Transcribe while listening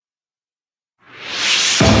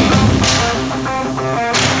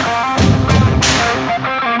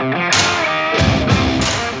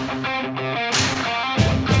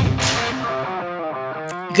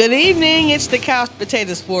Good evening. It's the Couch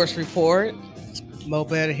Potato Sports Report. Mo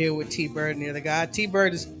Better here with T-Bird near the guy.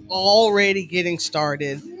 T-Bird is already getting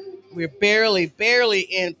started. We're barely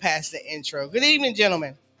in past the intro. Good evening,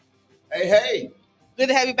 gentlemen. Hey. Good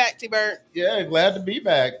to have you back, T-Bird. Yeah, glad to be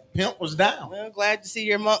back. Pimp was down. Well, glad to see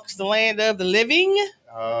you amongst the land of the living.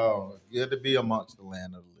 Oh, good to be amongst the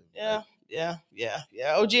land of the living. Yeah.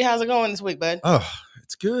 OG, how's it going this week, bud? Oh,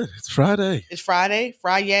 it's good. It's Friday. It's Friday.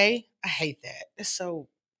 Friday. I hate that. It's so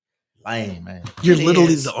lame, man. You're It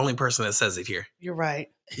literally is. the only person that says it here. You're right.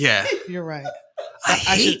 Yeah. You're right. I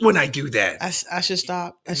hate when I do that. I should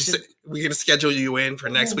stop. We're going to schedule you in for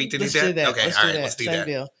next week to do Let's that? do that. Okay, let's do Same that.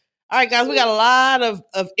 deal. All right, guys, we got a lot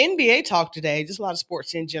of NBA talk today, just a lot of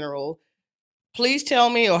sports in general. Please tell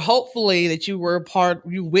me, or hopefully that you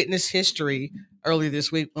witnessed history earlier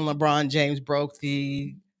this week when LeBron James broke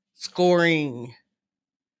the scoring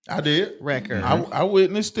I did. record. I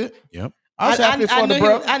witnessed it. Yep. I was happy for the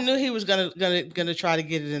brother. I knew he was gonna try to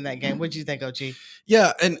get it in that game. What did you think, OG?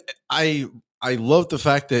 Yeah, and I love the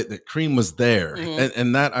fact that Cream was there,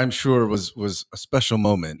 and that I'm sure was a special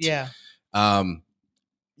moment. Yeah.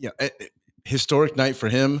 Historic night for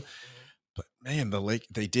him. But man,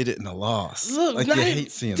 they did it in a loss. Look, you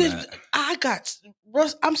hate seeing that.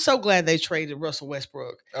 I'm so glad they traded Russell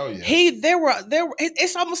Westbrook. Oh yeah.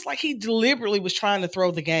 It's almost like he deliberately was trying to throw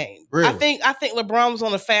the game. Really? I think LeBron was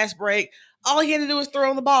on a fast break. All he had to do was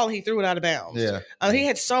throw the ball, and he threw it out of bounds. Yeah. He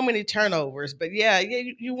had so many turnovers, but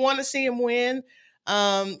you want to see him win.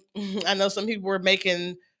 I know some people were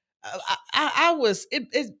making.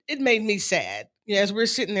 It made me sad. Yeah, as we're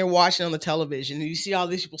sitting there watching on the television, and you see all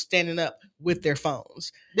these people standing up with their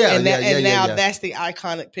phones. Yeah. Now that's the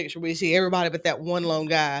iconic picture where you see everybody but that one lone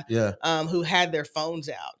guy. Yeah. Who had their phones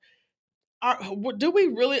out. Do we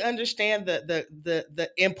really understand the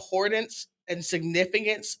importance and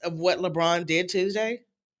significance of what LeBron did Tuesday?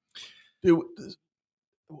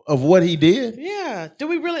 Of what he did? Yeah. Do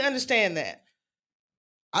we really understand that?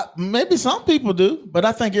 Maybe some people do, but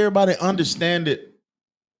I think everybody understand it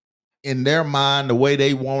in their mind the way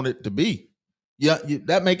they want it to be. Yeah,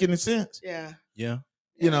 that make any sense? Yeah. Yeah.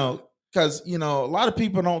 Because a lot of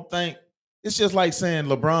people don't think it's just like saying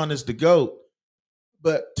LeBron is the GOAT,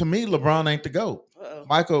 but to me, LeBron ain't the GOAT.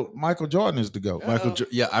 Uh-oh. Michael Jordan is the GOAT.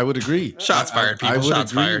 I would agree. Shots fired, people. I would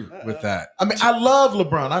Shots agree fired. with that. I mean, I love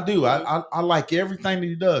LeBron. I do. I like everything that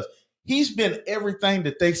he does. He's been everything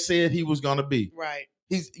that they said he was going to be. Right.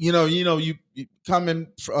 He's, you coming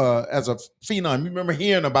as a phenom. You remember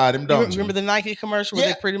hearing about him, don't you? Remember the Nike commercial where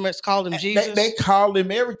they pretty much called him Jesus? They called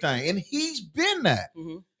him everything, and he's been that.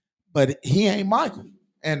 Mm-hmm. But he ain't Michael.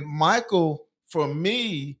 And Michael, for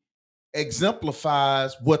me,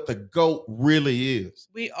 exemplifies what the GOAT really is.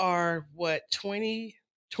 We are, 20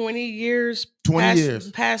 years 20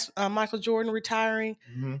 years past Michael Jordan retiring,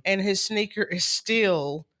 and his sneaker is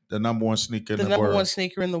still the number one sneaker in the world. The number one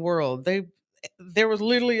sneaker in the world. There was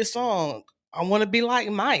literally a song, I want to be like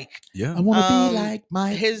Mike. Yeah. I want to be like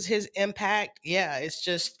Mike. His impact,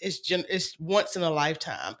 it's once in a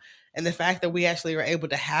lifetime. And the fact that we actually were able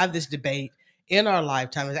to have this debate in our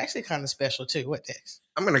lifetime is actually kind of special too. What, Dex?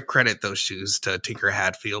 I'm going to credit those shoes to Tinker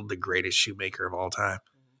Hatfield, the greatest shoemaker of all time,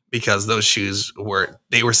 because those shoes were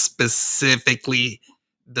specifically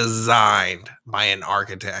designed by an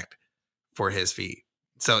architect for his feet.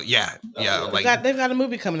 So they've got a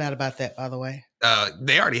movie coming out about that, by the way.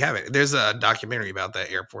 They already have it. There's a documentary about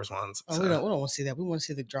the Air Force Ones. Oh, so. we don't want to see that. We want to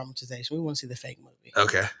see the dramatization. We want to see the fake movie.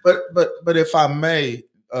 Okay. But if I may,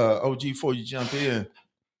 OG, before you jump in,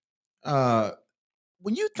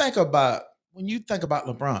 when you think about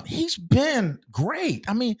LeBron, he's been great.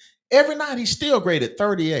 I mean, every night he's still great at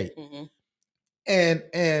 38. Mm-hmm.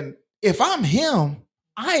 And if I'm him,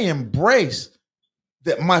 I embrace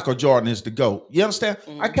that Michael Jordan is the GOAT. You understand?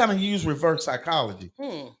 Mm-hmm. I kind of use reverse psychology.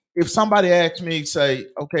 Hmm. If somebody asks me, say,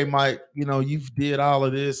 okay, Mike, you did all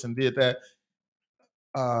of this and did that.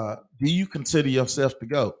 Do you consider yourself the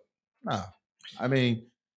GOAT? No. I mean,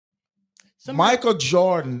 Michael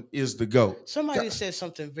Jordan is the GOAT. Somebody said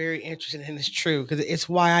something very interesting, and it's true, because it's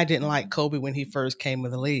why I didn't like Kobe when he first came to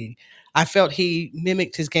the league. I felt he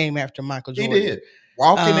mimicked his game after Michael Jordan. He did.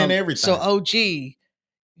 Walking and everything. So, OG,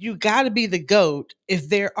 you got to be the GOAT if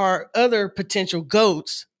there are other potential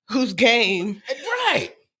GOATs whose game.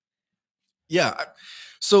 Right. Yeah.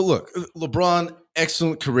 So look, LeBron,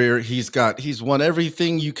 excellent career. He's won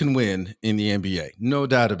everything you can win in the NBA. No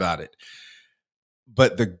doubt about it.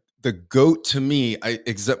 But the GOAT to me,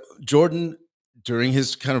 except Jordan during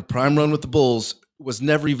his kind of prime run with the Bulls was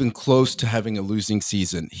never even close to having a losing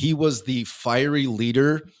season. He was the fiery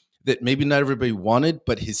leader that maybe not everybody wanted,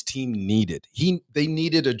 but his team needed. They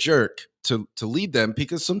needed a jerk to lead them,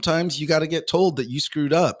 because sometimes you got to get told that you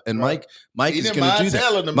screwed up, and Right. Mike He is didn't going to mind do that.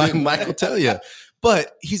 telling them, Mike, didn't he? Mike will tell you,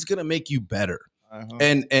 but he's going to make you better.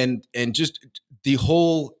 And just the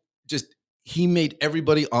whole, just he made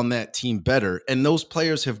everybody on that team better, and those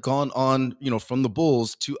players have gone on, from the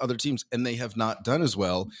Bulls to other teams, and they have not done as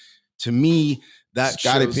well. To me, that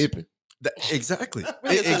Scottie shows Pippen. exactly. He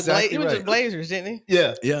went to Exactly the Blazers, didn't he?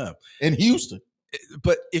 Yeah. Yeah. In Houston.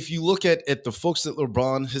 But if you look at the folks that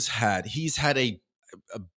LeBron has had, he's had a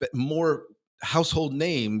bit more household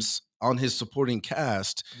names on his supporting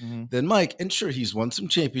cast than Mike. And sure, he's won some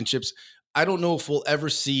championships. I don't know if we'll ever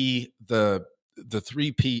see the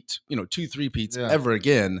three-peat, 2 3-peats ever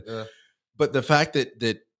again. Yeah. But the fact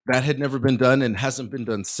that had never been done and hasn't been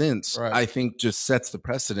done since, Right. I think just sets the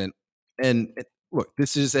precedent. And look,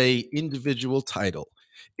 this is a individual title.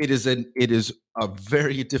 It is a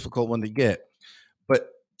very difficult one to get. But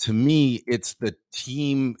to me, it's the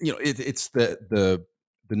team, it's the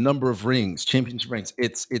number of rings, championship rings.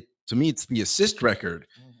 To me, it's the assist record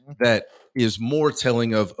that is more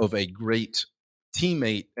telling of a great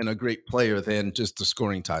teammate and a great player than just the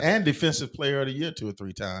scoring title. And defensive player of the year 2 or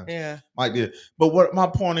 3 times. Yeah. Mike did. But what my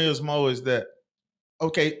point is, Mo, is that,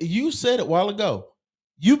 okay, you said it a while ago.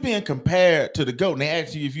 You being compared to the GOAT, and they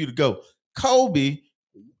asked you if you the GOAT. Kobe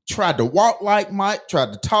tried to walk like Mike,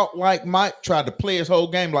 tried to talk like Mike, tried to play his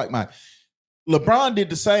whole game like Mike. LeBron did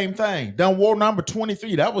the same thing. Done wore number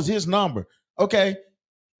 23. That was his number. Okay.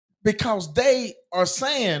 Because they are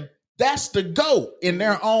saying that's the GOAT in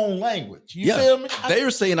their own language. You feel me? They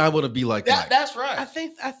are saying I want to be like Mike. That's right. I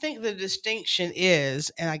think the distinction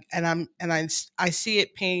is, and I see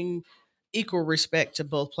it paying equal respect to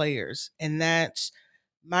both players, and that's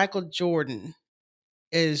Michael Jordan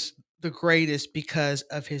is the greatest because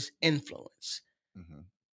of his influence.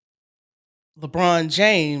 LeBron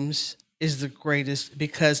James is the greatest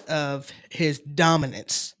because of his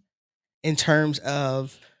dominance in terms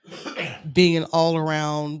of being an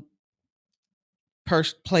all-around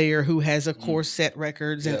player who has, of course, set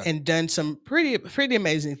records and done some pretty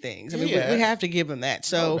amazing things. I mean, we have to give him that.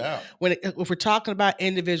 So if we're talking about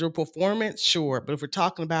individual performance, sure. But if we're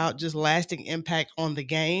talking about just lasting impact on the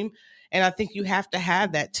game, and I think you have to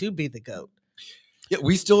have that to be the GOAT. Yeah,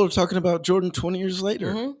 we still are talking about Jordan 20 years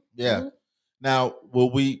later. Mm-hmm. Yeah. Mm-hmm. Now, will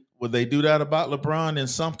they do that about LeBron in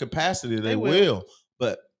some capacity? They will,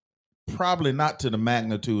 but probably not to the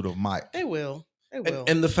magnitude of Mike. They will.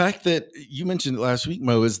 And the fact that you mentioned last week,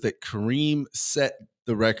 Mo, is that Kareem set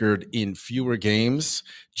the record in fewer games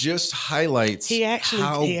just highlights I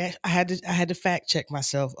had to fact check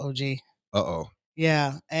myself, OG. Uh-oh.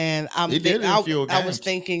 Yeah, and I was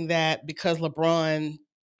thinking that because LeBron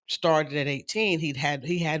started at 18,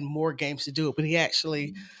 he had more games to do it, but he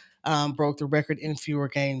actually broke the record in fewer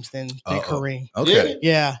games than Kareem. Okay.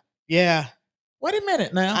 Yeah. Wait a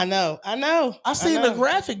minute now. I know. I seen the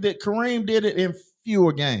graphic that Kareem did it in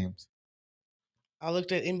fewer games. I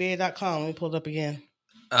looked at NBA.com. Let me pull it up again.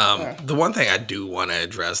 The one thing I do want to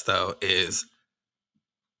address, though, is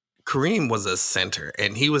Kareem was a center,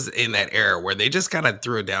 and he was in that era where they just kind of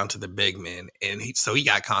threw it down to the big men, and so he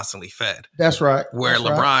got constantly fed. That's right. Where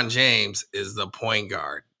LeBron James is the point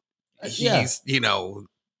guard. He's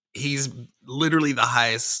literally the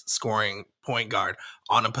highest scoring point guard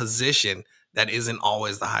on a position that isn't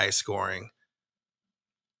always the highest scoring,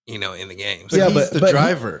 in the game. But he's the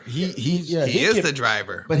driver. He is the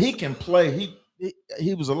driver. But he can play.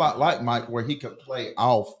 He was a lot like Mike, where he could play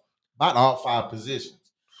about all 5 positions.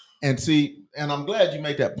 And I'm glad you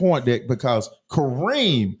made that point, Dick, because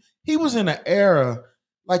Kareem, he was in an era,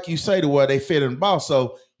 like you say, to where they fit in the ball.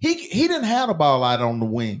 So he didn't have the ball out on the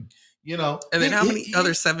wing, And then how many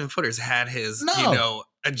other 7-footers had his,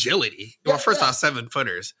 agility? Well, first off,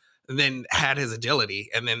 7-footers, and then had his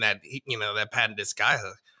agility, and then that patented sky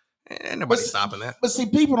hook. And nobody's stopping that. But see,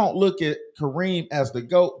 people don't look at Kareem as the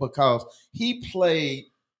GOAT because he played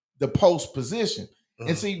the post position.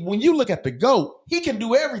 And see, when you look at the GOAT, he can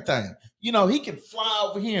do everything. He can fly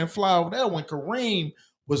over here and fly over there. When Kareem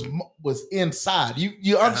was inside,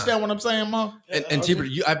 you understand what I'm saying, Mo? And T-Bird,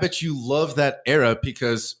 I bet you love that era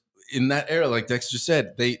because in that era, like Dexter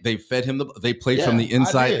said, they fed him they played from the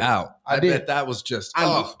inside out. I bet that was just.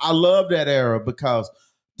 I love that era because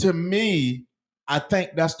to me, I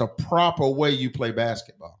think that's the proper way you play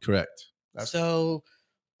basketball. Correct. So,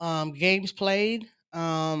 games played.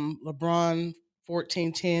 LeBron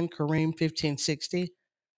 14-10, Kareem 15-60.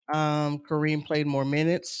 Kareem played more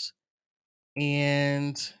minutes,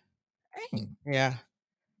 and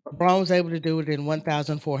LeBron was able to do it in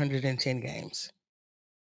 1,410 games.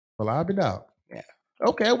 Well, I'll be down. Yeah.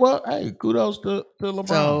 Okay. Well, hey, kudos to LeBron.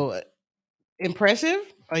 So, impressive?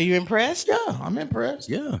 Are you impressed? Yeah, I'm impressed.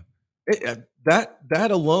 Yeah.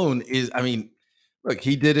 That alone is, I mean, look,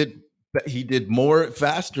 he did it. He did more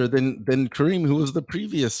faster than Kareem, who was the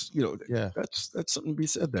previous. Yeah. That's something to be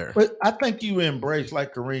said there. But I think you embrace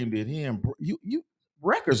like Kareem did. You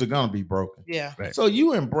records are gonna be broken. Yeah. Right. So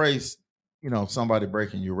you embrace, somebody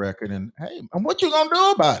breaking your record, and hey, and what you gonna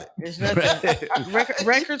do about it? There's nothing.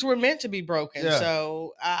 Records were meant to be broken, Yeah.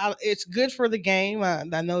 so it's good for the game. I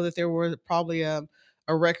know that there were probably a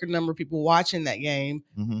record number of people watching that game.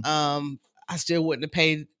 Mhm. I still wouldn't have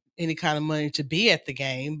paid any kind of money to be at the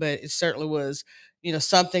game, but it certainly was,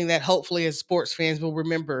 something that hopefully as sports fans will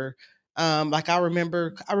remember. Like I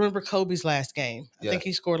remember Kobe's last game. I think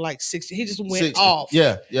he scored like 60. He just went 60. off.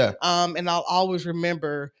 Yeah, yeah. And I'll always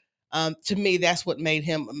remember. To me, that's what made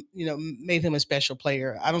him, made him a special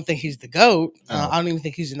player. I don't think he's the GOAT. No. I don't even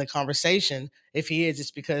think he's in the conversation. If he is,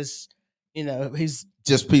 it's because, he's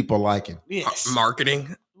Just people like him. yes.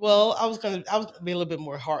 Marketing. Well, I was gonna be a little bit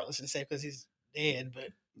more heartless and say because he's dead, but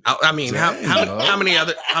I mean, how many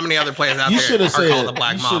other players out You there should have are called said. the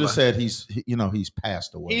Black You should Mamba? have said he's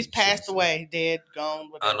passed away. he's passed away, dead, gone,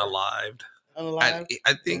 whatever. Unalived. Unalive,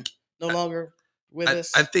 I think no longer with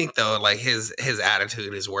us. I think though, like his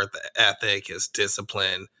attitude, his work ethic, his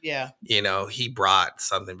discipline. Yeah, He brought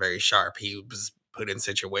something very sharp. He was put in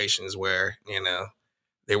situations where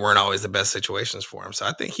they weren't always the best situations for him. So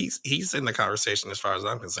I think he's in the conversation as far as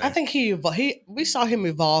I'm concerned. I think we saw him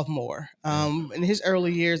evolve more. In his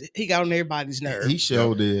early years, he got on everybody's nerves. He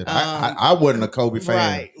sure did. I wasn't a Kobe fan.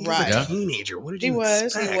 Right, He was right. a teenager. What did He you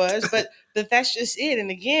expect? was, but that's just it.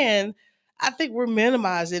 And again, I think we're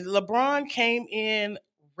minimizing. LeBron came in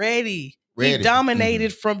ready. He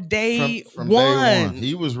dominated from day from one. day one.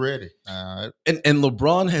 He was ready. And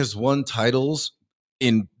LeBron has won titles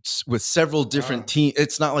with several different teams.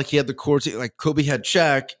 It's not like he had the core team. Like Kobe had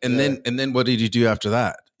Shaq, and then what did he do after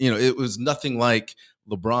that? It was nothing like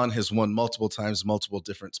LeBron has won multiple times, multiple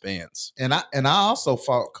different spans. And I also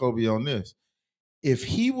fought Kobe on this. If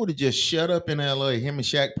he would have just shut up in LA, him and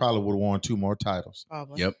Shaq probably would have won 2 more titles.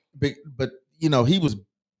 Probably. Yep. But he was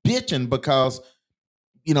bitching because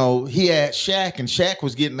he had Shaq and Shaq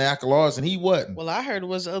was getting the accolades and he wasn't. Well, I heard it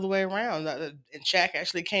was the other way around. And Shaq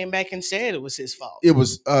actually came back and said it was his fault. It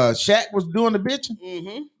was Shaq was doing the bitching.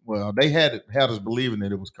 Mm-hmm. Well, they had us believing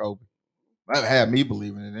that it was Kobe. That had me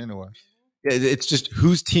believing it anyway. Yeah, it's just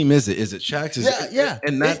whose team is it? Is it Shaq's? Yeah.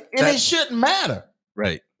 And it shouldn't matter.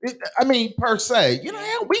 Right. Per se,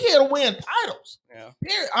 we here to win titles. Yeah.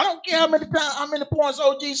 Period. I don't care how many points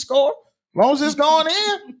OG score, as long as it's going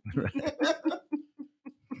in.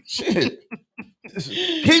 Shit.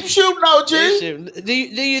 Keep shooting, OG. Do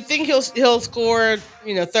you think he'll score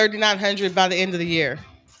 3,900 by the end of the year?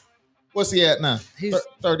 What's he at now? He's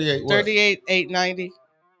 38. 38,890.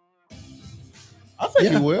 I think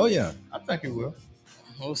he will. Oh yeah, I think he will.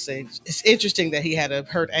 We'll see. It's interesting that he had a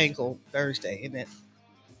hurt ankle Thursday, isn't it?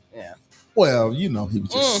 Yeah. Well, he was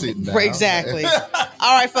just sitting down. Exactly. All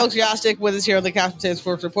right, folks, y'all stick with us here on the Couch Potato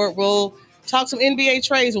Sports Report. We'll talk some NBA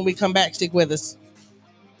trades when we come back. Stick with us.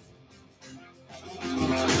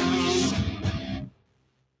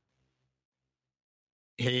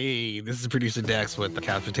 Hey, this is producer Dex with the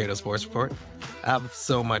Couch Potato Sports Report. I have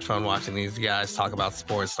so much fun watching these guys talk about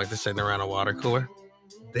sports like they're sitting around a water cooler.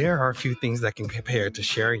 There are a few things that can compare to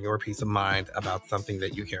sharing your peace of mind about something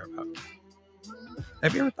that you care about.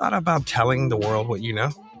 Have you ever thought about telling the world what you know?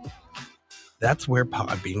 That's where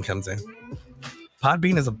Podbean comes in.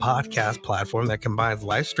 Podbean is a podcast platform that combines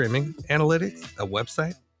live streaming, analytics, a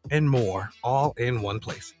website, and more all in one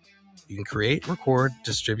place. You can create, record,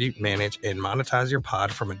 distribute, manage, and monetize your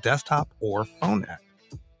pod from a desktop or phone app.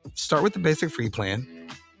 Start with the basic free plan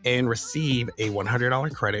and receive a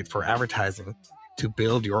 $100 credit for advertising to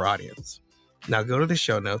build your audience. Now go to the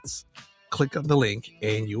show notes, click on the link,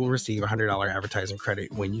 and you will receive a $100 advertising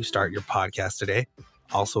credit when you start your podcast today.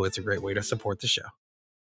 Also, it's a great way to support the show.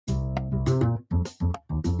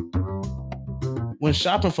 When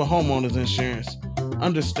shopping for homeowners insurance,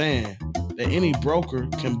 understand that any broker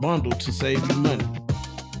can bundle to save you money.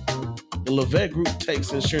 The Levette Group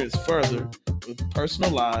takes insurance further with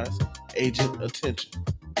personalized agent attention.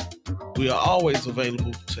 We are always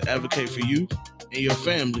available to advocate for you and your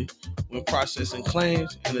family when processing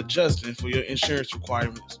claims and adjusting for your insurance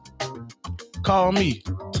requirements. Call me,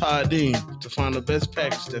 Todd Dean, to find the best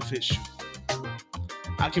package that fits you.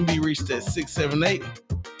 I can be reached at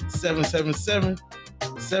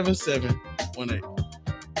 678-777-7718.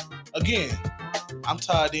 Again, I'm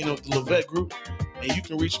Todd Dean of the Levette Group, and you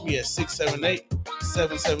can reach me at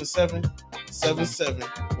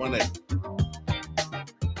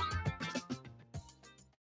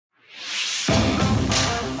 678-777-7718.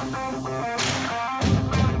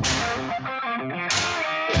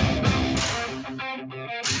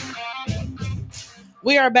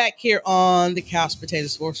 We are back here on the Couch Potato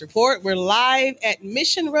Sports Report. We're live at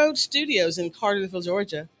Mission Road Studios in Cartersville,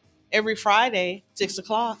 Georgia. Every Friday, 6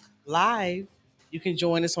 o'clock, live. You can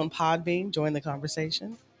join us on Podbean, join the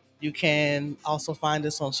conversation. You can also find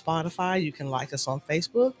us on Spotify. You can like us on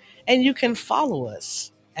Facebook. And you can follow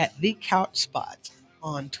us at The Couch Spot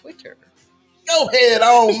on Twitter. Go ahead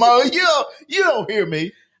on, Mo. You don't hear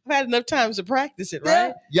me. I've had enough times to practice it,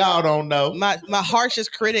 right? Yeah. Y'all don't know. My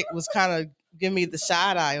harshest critic was kind of giving me the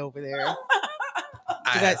side eye over there.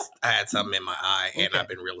 I had something in my eye, and Okay. I've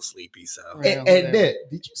been real sleepy. So, Right. And that,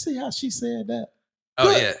 did you see how she said that? oh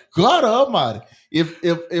Good yeah, God Almighty!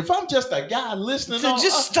 If I'm just a guy listening, So on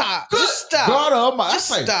just stop. good Just stop. God Almighty!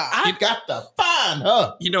 Just I say, stop. I got to find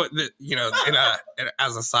her.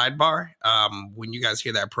 as a sidebar, when you guys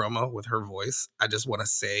hear that promo with her voice, I just want to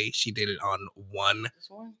say she did it on one This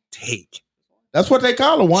one? take. That's what they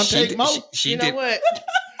call her. One She take did- Mo. she You know did. what?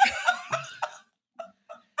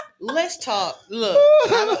 Let's talk. Look,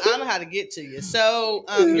 I know how to get to you. So,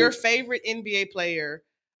 your favorite NBA player,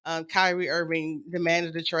 Kyrie Irving,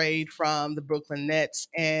 demanded a trade from the Brooklyn Nets,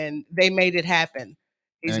 and they made it happen.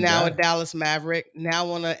 He's And now got a it. Dallas Maverick.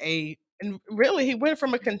 Now on and really, he went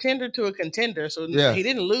from a contender to a contender, so Yeah. he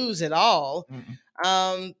didn't lose at all.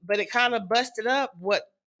 Mm-mm. But it kind of busted up what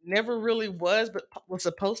never really was, but was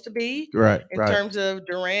supposed to be Right, in right, terms of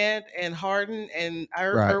Durant and Harden and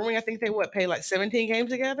Right. Irving. I think they played like 17 games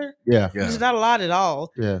together. yeah, Yeah. Which is not a lot at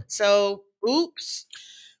all. yeah. So, oops.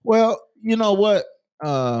 Well, you know what?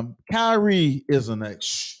 Kyrie is an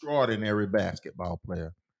extraordinary basketball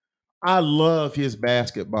player. I love his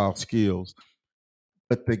basketball skills,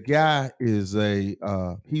 but the guy is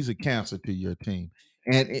he's a cancer to your team,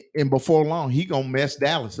 and before long he gonna mess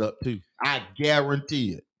Dallas up too. I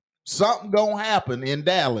guarantee it. Something gonna happen in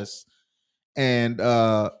Dallas, and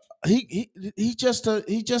he just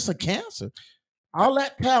a cancer. All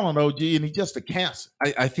that talent, OG, and he's just a cancer.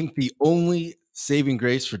 I think the only saving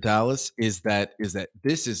grace for Dallas is that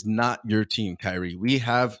this is not your team, Kyrie. We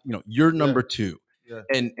have, you're number two. Yeah.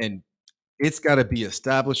 And it's got to be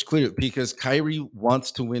established clear because Kyrie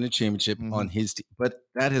wants to win a championship Mhm. on his team, but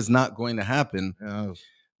that is not going to happen.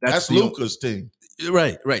 That's the- Luka's team.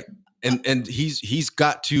 Right. And he's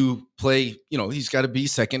got to play, he's got to be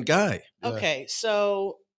second guy. Yeah. Okay,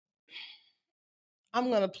 so I'm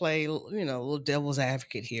going to play, a little devil's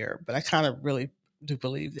advocate here, but I kind of really do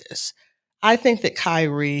believe this. I think that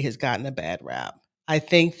Kyrie has gotten a bad rap. I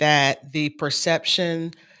think that the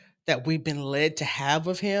perception that we've been led to have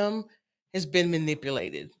of him has been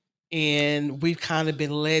manipulated. And we've kind of been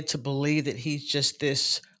led to believe that he's just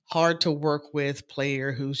this hard to work with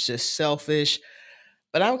player who's just selfish.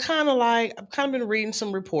 But I've kind of been reading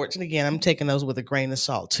some reports, and again, I'm taking those with a grain of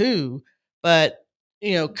salt too. But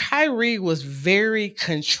Kyrie was very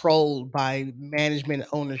controlled by management and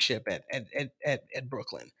ownership at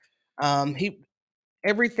Brooklyn. He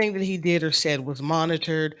Everything that he did or said was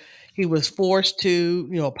monitored. He was forced to,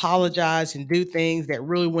 apologize and do things that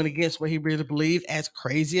really went against what he really believed, as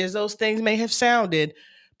crazy as those things may have sounded.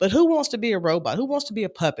 But who wants to be a robot? Who wants to be a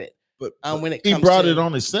puppet? But When it He comes brought to it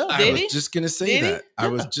on himself. I Did was he? just going to say Did he? that. I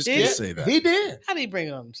was just Did going he? to say that. He did. How did he bring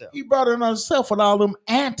it on himself? He brought it on himself with all them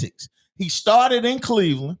antics. He started in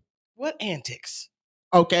Cleveland. What antics?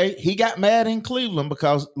 Okay, he got mad in Cleveland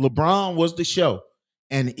because LeBron was the show,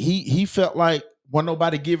 and he felt like wasn't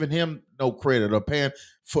nobody giving him no credit or paying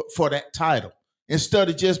for that title. Instead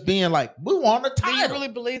of just being like, we want a Do you title. really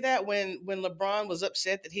believe that when LeBron was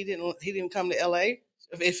upset that he didn't come to LA?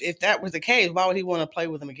 If that was the case, why would he want to play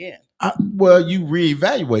with him again? Well, you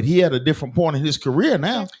reevaluate. He had a different point in his career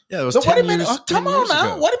now. Yeah, it was So 10 wait a minute. years, 10 Come on years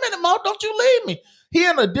now. ago. Wait a minute, Mo. Don't you leave me. He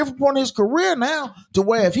in a different point in his career now to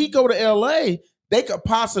where if he go to LA, they could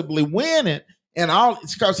possibly win it. And all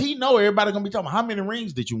it's because he know everybody gonna be talking about how many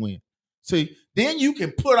rings did you win. See, then you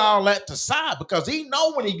can put all that to side because he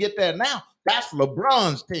know when he get there now, that's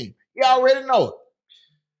LeBron's team. He already know it.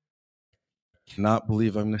 Cannot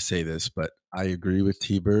believe I'm going to say this, but I agree with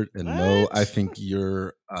T-Bird. And Mo, What? I think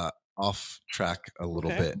you're off track a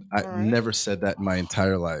little Okay. bit. I've All right. never said that in my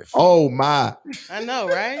entire life. Oh my. I know,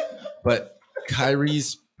 right? But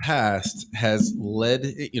Kyrie's past has led,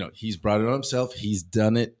 he's brought it on himself. He's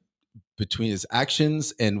done it between his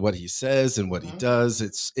actions and what he says and what he does.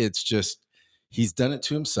 It's just, he's done it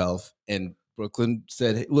to himself. And Brooklyn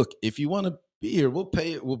said, hey, look, if you want to be here, we'll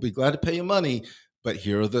be glad to pay you money, but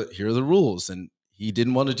here are the rules. And he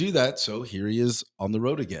didn't want to do that. So here he is on the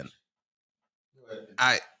road again.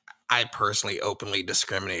 I personally openly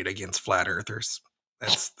discriminate against flat earthers.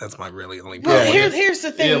 That's my really only Well, problem. here's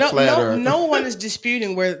the thing. Yeah, No one is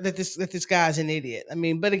disputing that this guy's an idiot. I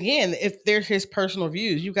mean, but again, if they're his personal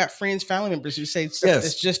views, you've got friends, family members who say stuff Yes.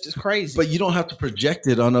 that's just as crazy. But you don't have to project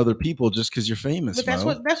it on other people just because you're famous. But that's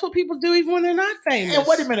Mo. what people do even when they're not famous. And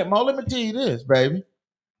wait a minute, Mo. Let me tell you this, baby.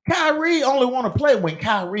 Kyrie only want to play when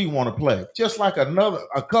Kyrie want to play, just like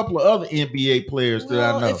a couple of other NBA players that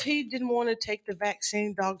I know. If he didn't want to take the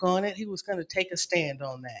vaccine, doggone it, he was going to take a stand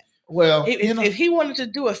on that. Well, if he wanted to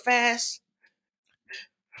do a fast,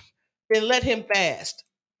 then let him fast.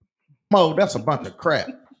 Mo, that's a bunch of crap.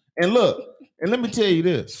 And look, and let me tell you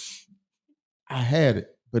this: I had it,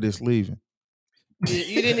 but it's leaving.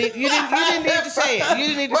 You didn't need to say it. You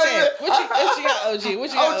didn't need to say it. What you got, OG? What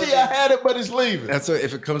you got, OG? I had it, but it's leaving. That's what,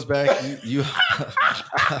 if it comes back, you're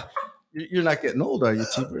not getting old, are you,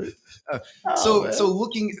 T-Bird? So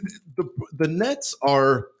looking, the Nets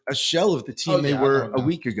are a shell of the team they were a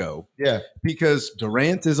week ago. Yeah, because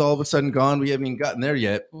Durant is all of a sudden gone. We haven't even gotten there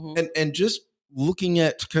yet. Mm-hmm. And just looking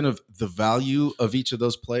at kind of the value of each of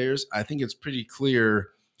those players, I think it's pretty clear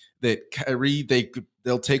that Kyrie,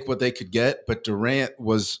 they'll take what they could get, but Durant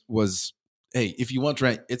was hey, if you want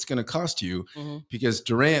Durant, it's going to cost you, because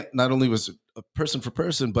Durant not only was a person for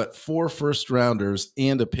person, but 4 first rounders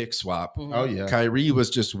and a pick swap. Mm-hmm. Oh yeah. Kyrie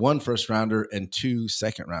was just 1 first rounder and 2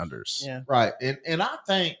 second rounders. Yeah. Right. And I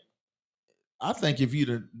think if you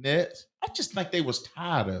the Nets, I just think they was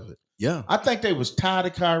tired of it. Yeah. I think they was tired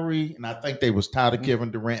of Kyrie, and I think they was tired of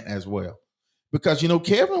Kevin Durant as well. Because,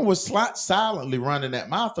 Kevin was silently running that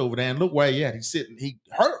mouth over there, and look where he at. He's sitting, he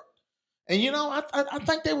hurt. And, I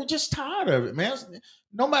think they were just tired of it, man.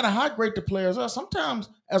 No matter how great the players are, sometimes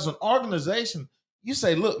as an organization, you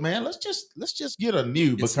say, look, man, let's just get a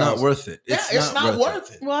new. It's not worth it. It's not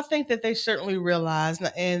worth it. Well, I think that they certainly realized,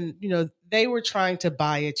 and, they were trying to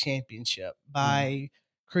buy a championship by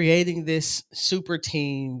creating this super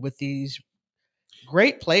team with these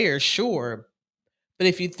great players, sure. But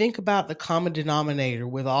if you think about the common denominator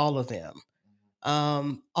with all of them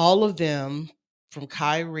from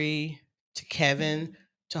Kyrie to Kevin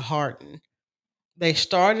to Harden, they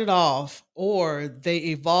started off or they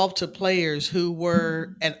evolved to players who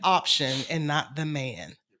were an option and not the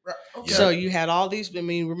man. Okay. So you had all these,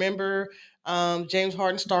 remember James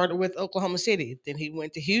Harden started with Oklahoma City. Then he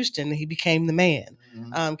went to Houston and he became the man.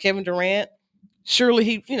 Mhm. Kevin Durant, surely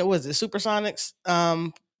he, was it Supersonics?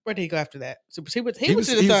 Where did he go after that? He went to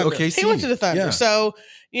the Thunder. OKC. He went to the Thunder. Yeah. So,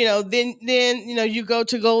 then you go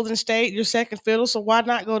to Golden State, your second fiddle. So why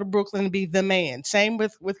not go to Brooklyn and be the man? Same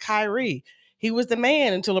with Kyrie. He was the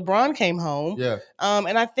man until LeBron came home. Yeah.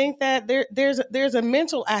 And I think that there's a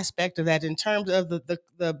mental aspect of that in terms of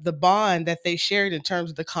the bond that they shared in terms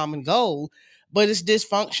of the common goal, but it's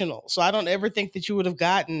dysfunctional. So I don't ever think that you would have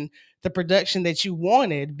gotten the production that you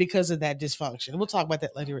wanted because of that dysfunction. We'll talk about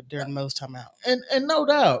that later during Mo's timeout. And no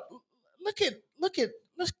doubt, look at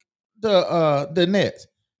the Nets.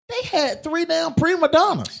 They had 3 damn prima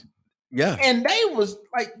donnas. Yeah. And they was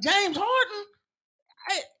like James Harden.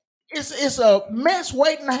 It's a mess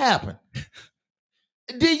waiting to happen.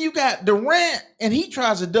 Then you got Durant, and he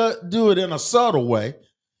tries to do it in a subtle way.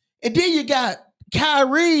 And then you got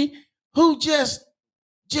Kyrie, who just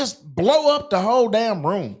blow up the whole damn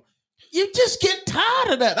room. You just get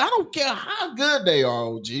tired of that. I don't care how good they are,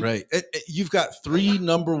 OG. Right. You've got 3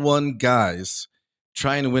 number 1 guys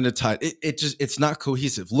trying to win a title. It's not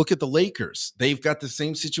cohesive. Look at the Lakers. They've got the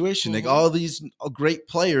same situation. They got all these great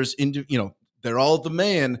players they're all the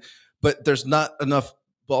man, but there's not enough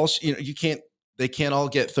balls. They can't all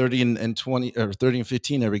get 30 and 20 or 30 and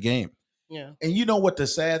 15 every game. Yeah. And you know what the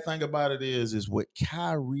sad thing about it is with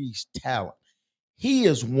Kyrie's talent. He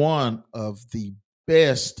is one of the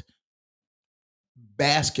best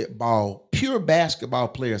pure basketball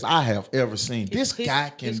players I have ever seen. This guy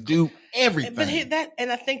can do everything.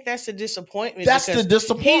 And I think that's a disappointment. That's the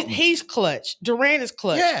disappointment. He's clutch. Durant is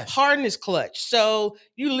clutch. Yes. Harden is clutch. So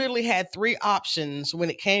you literally had 3 options when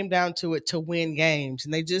it came down to it to win games,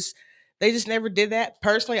 and they just never did that.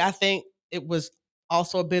 Personally, I think it was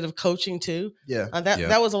also a bit of coaching too. Yeah.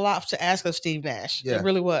 That was a lot to ask of Steve Nash. Yeah. It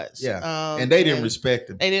really was. Yeah. And they didn't respect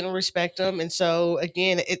him. They didn't respect him. And so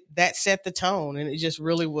again, that set the tone, and it just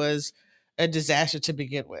really was a disaster to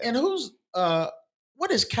begin with. And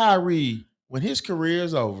what is Kyrie when his career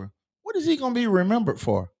is over? What is he gonna be remembered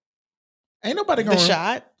for? Ain't nobody gonna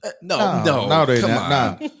shot. No, they come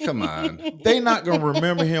not. on. Come on. They not gonna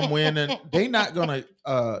remember him winning. They not gonna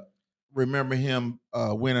remember him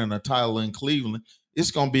winning a title in Cleveland. It's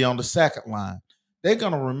gonna be on the second line. They're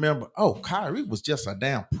gonna remember, Kyrie was just a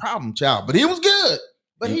damn problem child, but he was good.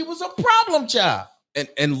 But he was a problem child.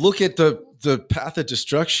 And look at the path of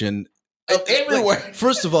destruction. everywhere.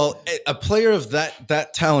 First of all, a player of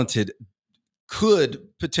that talented could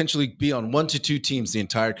potentially be on 1 to 2 teams the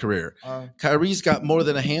entire career. Kyrie's got more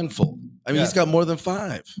than a handful. I mean, he's got more than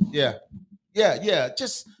 5. Yeah. It's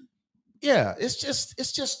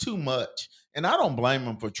just too much, and I don't blame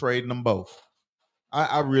him for trading them both.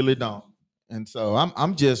 I really don't. And so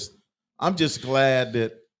I'm just glad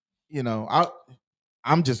that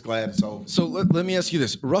I'm just glad it's over. So let me ask you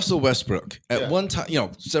this: Russell Westbrook, at one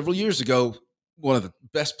time, several years ago, one of the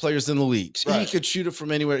best players in the league. Right. He could shoot it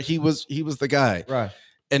from anywhere. He was the guy. Right.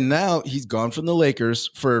 And now he's gone from the Lakers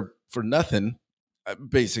for nothing,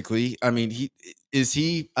 basically. I mean, he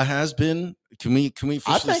a has-been? Can we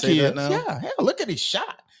officially say that now? Yeah. Hell, look at his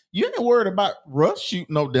shot. You ain't worried about Russ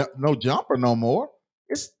shooting no jumper no more.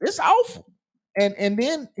 It's awful. And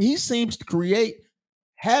then he seems to create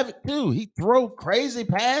havoc too. He throw crazy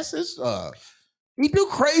passes. He do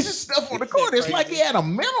crazy stuff on the court. It's like he had a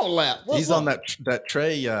mental lapse. He's on that tray,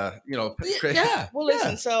 Trey. Yeah. Well,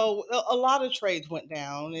 listen. So a lot of trades went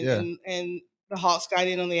down, and the Hawks got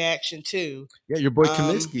in on the action too. Yeah, your boy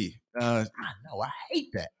Kaminsky. I know. I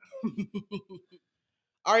hate that.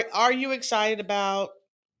 Are you excited about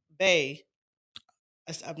Bey?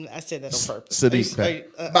 I said that on purpose. Saddiq Bey.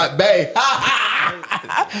 But Bey.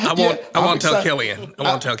 I won't tell Killian. I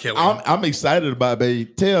won't tell Killian. I'm excited about Bey.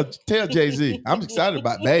 Tell Jay-Z. I'm excited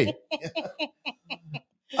about Bey.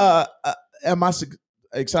 Am I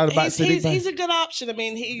excited about Saddiq Bey? He's a good option. I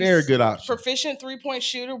mean, he's very good option. Proficient 3-point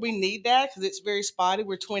shooter. We need that because it's very spotty.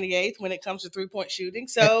 We're 28th when it comes to 3-point shooting.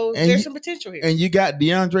 So there's some potential here. And you got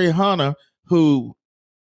DeAndre Hunter, who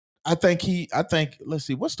I think let's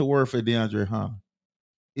see, what's the word for DeAndre Hunter?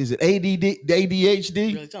 Is it ADHD?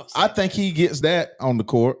 Really I think he gets that on the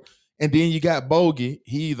court. And then you got Bogey.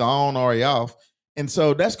 He either on or he off. And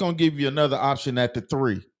so that's going to give you another option at the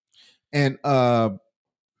 3. And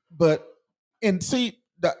see,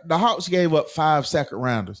 the Hawks gave up 5 second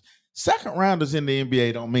rounders. Second rounders in the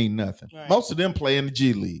NBA don't mean nothing. Right. Most of them play in the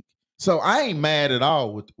G League. So I ain't mad at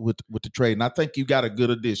all with the trade. And I think you got a good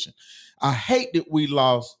addition. I hate that we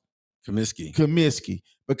lost Kaminsky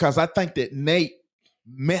because I think that Nate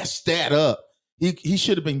messed that up. He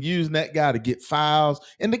should have been using that guy to get fouls,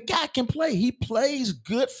 and the guy can play. He plays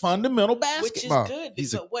good fundamental basketball. Which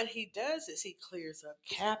is good. But what he does is he clears up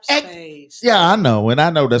cap space. Yeah, I know, and I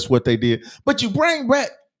know that's what they did. But you bring back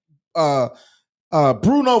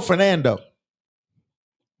Bruno Fernando.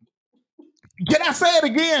 Can I say it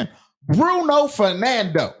again? Bruno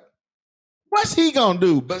Fernando. What's he gonna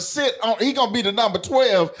do? But sit on? He gonna be the number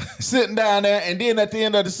 12 sitting down there, and then at the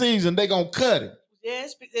end of the season they gonna cut him.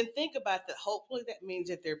 Yes, and think about that. Hopefully, that means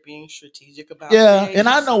that they're being strategic about. And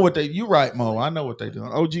I know what you're right, Mo. I know what they're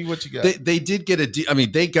doing. OG, what you got? They did get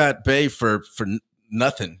they got Bey for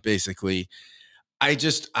nothing basically. I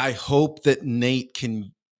hope that Nate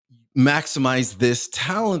can maximize this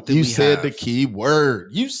talent that you said the key word.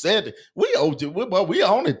 You said it. We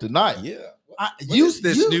own it tonight. Yeah. Use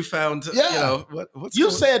this newfound. What's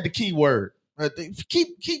you said the key word.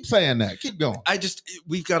 Keep saying that. Keep going.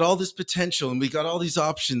 We've got all this potential and we got all these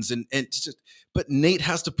options but Nate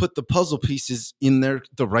has to put the puzzle pieces in there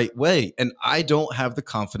the right way. And I don't have the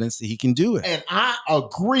confidence that he can do it. And I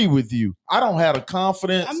agree with you. I don't have the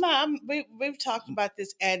confidence. We've talked about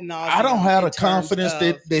this ad nauseum. I don't have the confidence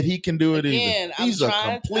that he can do it either. He's a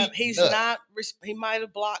complete nut. He might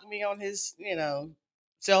have blocked me on his,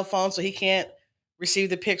 cell phone, so he can't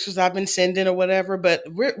receive the pictures I've been sending or whatever, but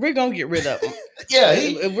we're gonna get rid of him.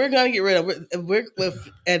 We're gonna get rid of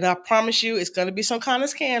him. And I promise you, it's gonna be some kind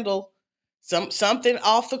of scandal, something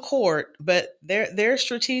off the court. But they're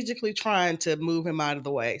strategically trying to move him out of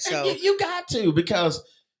the way. So you got to, because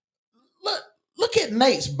look at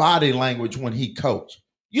Nate's body language when he coached.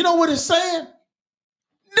 You know what it's saying?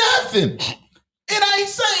 Nothing. It ain't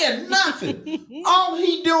saying nothing. All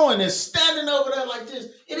he doing is standing over there like this.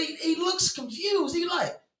 And he looks confused. He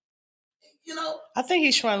like, I think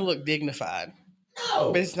he's trying to look dignified.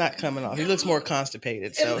 No. But it's not coming off. He looks more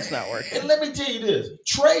constipated, so it's not working. And let me tell you this.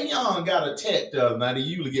 Trae Young got a tech the other night. He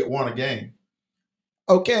usually get one a game.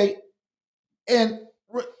 Okay? And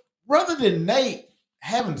rather than Nate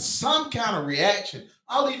having some kind of reaction,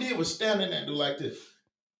 all he did was stand in there and do like this.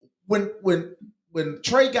 When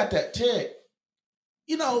Trae got that tech,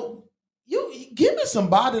 you give me some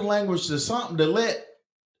body language to something to let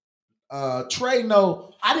Trae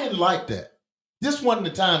know I didn't like that. This wasn't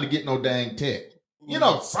the time to get no dang tech.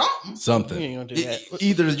 Something. You ain't gonna do that.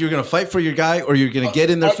 Either you're gonna fight for your guy or you're gonna get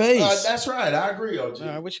in their face. That's right. I agree, OG. All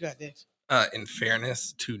right, what you got, Dex? In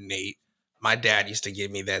fairness to Nate, my dad used to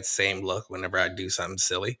give me that same look whenever I do something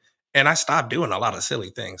silly, and I stopped doing a lot of silly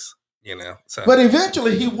things. So But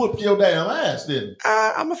eventually he whooped your damn ass, didn't he?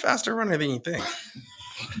 I'm a faster runner than you think.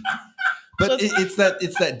 But it's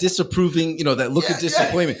that disapproving, that look of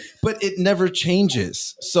disappointment. But it never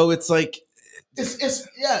changes. So it's like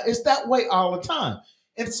it's that way all the time.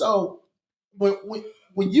 And so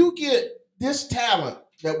when you get this talent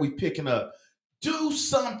that we picking up, do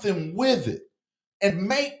something with it and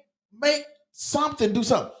make something, do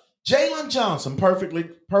something. Jalen Johnson,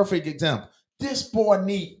 perfect example. This boy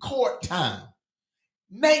need court time.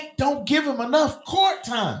 Nate, don't give him enough court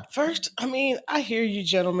time. First, I hear you,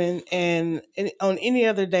 gentlemen, and on any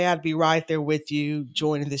other day, I'd be right there with you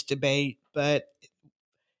joining this debate. But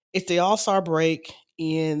it's the All-Star break,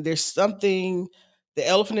 and there's something, the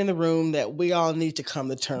elephant in the room that we all need to come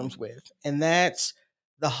to terms with, and that's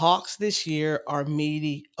the Hawks this year are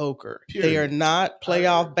mediocre. Period. They are not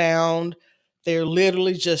playoff bound. They're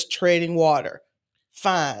literally just trading water.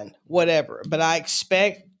 Fine, whatever. But I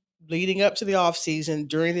expect leading up to the offseason,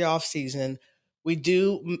 during the offseason, we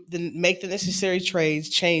do make the necessary trades,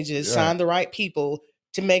 changes, sign the right people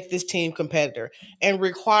to make this team competitor and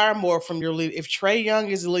require more from your leader. If Trae Young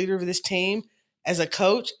is the leader of this team, as a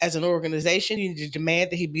coach, as an organization, you need to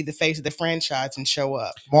demand that he be the face of the franchise and show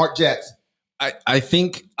up. Mark Jackson. I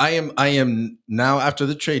think I am now, after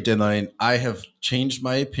the trade deadline, I have changed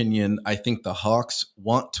my opinion. I think the Hawks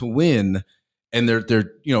want to win, and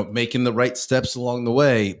they're making the right steps along the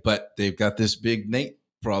way, but they've got this big Nate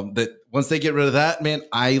problem that once they get rid of that, man,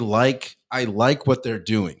 I like what they're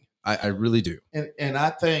doing. I really do. And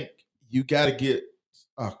I think you got to get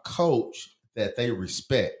a coach that they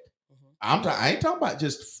respect. Mm-hmm. I ain't talking about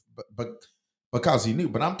just because he knew,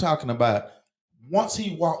 but I'm talking about once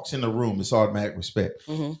he walks in the room, it's automatic respect.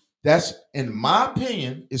 Mm-hmm. That's, in my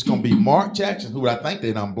opinion, it's going to be Mark Jackson, who I think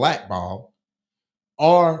they done blackball,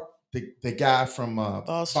 or the guy from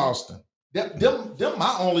Boston. Them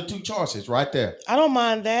my only two choices right there. I don't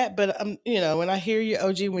mind that, but when I hear you,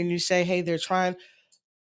 OG, when you say, hey, they're trying,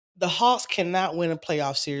 the Hawks cannot win a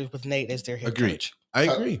playoff series with Nate as their head coach. I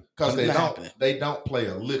agree. Because they don't play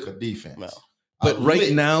a lick of defense. No. But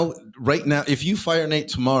right now, if you fire Nate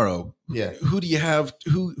tomorrow, who do you have?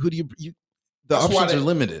 Who do you the options are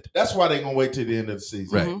limited. That's why they're gonna wait till the end of the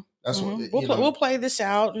season. Right. Mm-hmm. That's what we'll play this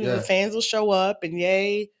out. The fans will show up, and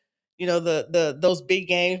those big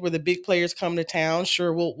games where the big players come to town.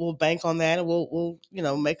 Sure, we'll bank on that, and we'll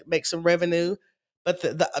make some revenue. But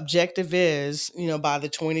the objective is, by the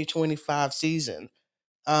 2025 season,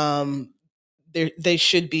 they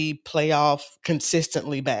should be playoff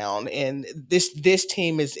consistently bound, and this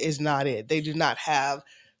team is not it. They do not have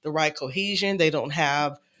the right cohesion. They don't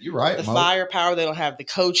have the firepower. They don't have the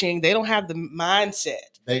coaching. They don't have the mindset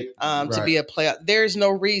to be a playoff. There's no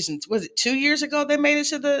reason. Was it 2 years ago they made it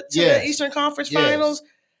to the Eastern Conference Finals?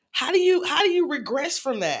 How do you regress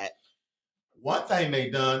from that? One thing they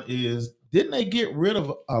done is, didn't they get rid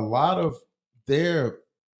of a lot of their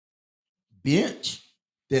bench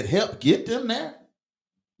that helped get them there?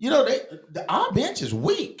 Our bench is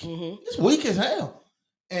weak. Mm-hmm. It's weak as hell.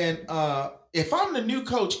 And if I'm the new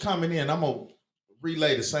coach coming in, I'm going to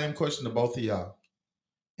relay the same question to both of y'all.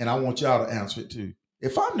 And I want y'all to answer it too.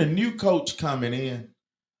 If I'm the new coach coming in,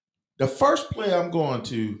 the first player I'm going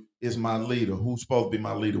to is my leader, who's supposed to be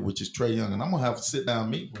my leader, which is Trae Young. And I'm going to have a sit-down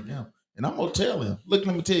meeting with him. And I'm going to tell him, look,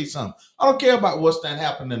 let me tell you something. I don't care about what's done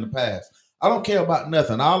happened in the past. I don't care about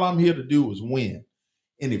nothing. All I'm here to do is win.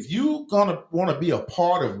 And if you're going to want to be a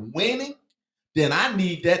part of winning, then I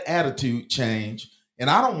need that attitude change. And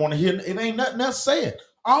I don't want to hear, it ain't nothing else said.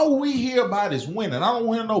 All we hear about is winning. I don't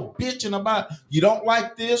want to hear no bitching about you don't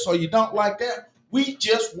like this or you don't like that. We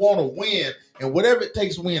just want to win. And whatever it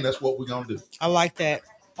takes to win, that's what we're going to do. I like that.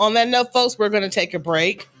 On that note, folks, we're going to take a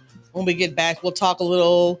break. When we get back, we'll talk a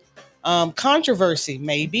little controversy,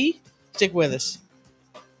 maybe. Stick with us.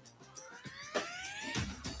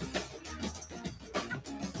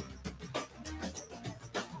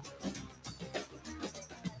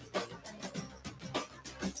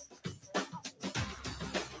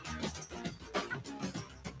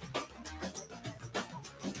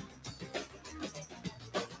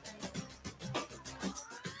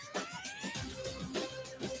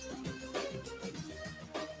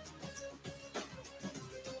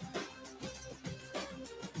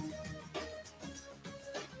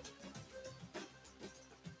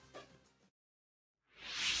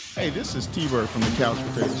 Hey, this is T-Bird from the Couch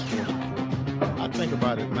Potato Sports Report. I think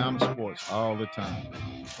about Atlanta sports all the time,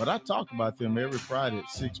 but I talk about them every Friday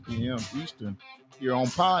at 6 p.m. Eastern here on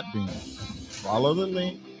Podbean. Follow the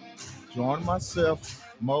link, join myself,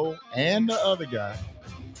 Mo, and the other guy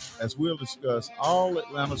as we'll discuss all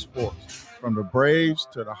Atlanta sports, from the Braves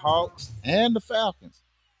to the Hawks and the Falcons.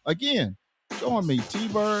 Again, join me,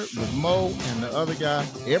 T-Bird, with Mo and the other guy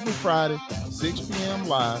every Friday, 6 p.m.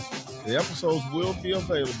 live. The episodes will be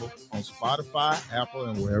available on Spotify, Apple,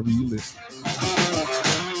 and wherever you listen.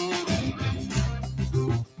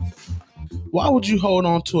 Why would you hold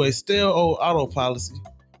on to a stale old auto policy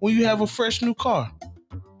when you have a fresh new car?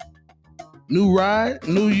 New ride,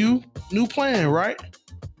 new you, new plan, right?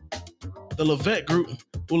 The Levette Group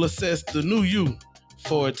will assess the new you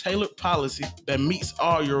for a tailored policy that meets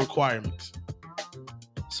all your requirements.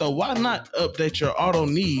 So why not update your auto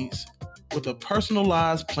needs with a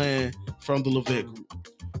personalized plan from the Levette Group?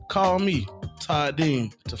 Call me, Todd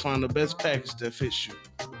Dean, to find the best package that fits you.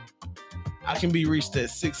 I can be reached at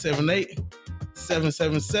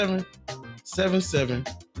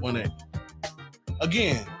 678-777-7718.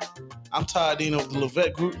 Again, I'm Todd Dean of the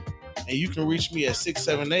Levette Group, and you can reach me at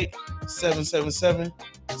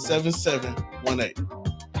 678-777-7718.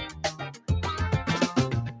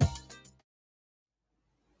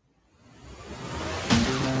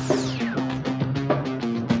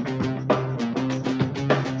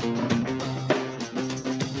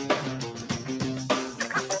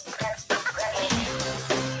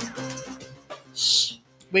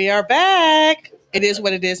 We are back. It is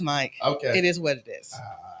what it is, Mike. Okay. It is what it is.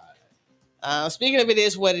 Speaking of it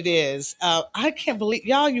is what it is, I can't believe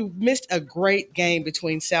y'all, you missed a great game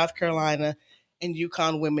between South Carolina and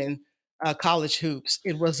UConn women college hoops.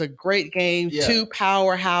 It was a great game. Yeah. Two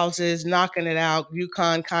powerhouses knocking it out.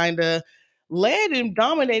 UConn kind of led and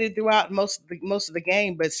dominated throughout most of the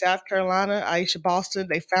game, but South Carolina, Aisha Boston,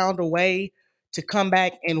 they found a way to come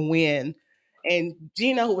back and win. And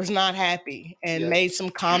Gino was not happy and made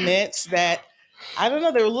some comments that, I don't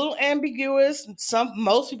know, they were a little ambiguous.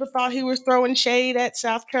 Most people thought he was throwing shade at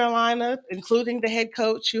South Carolina, including the head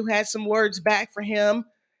coach, who had some words back for him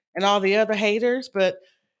and all the other haters. But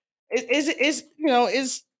is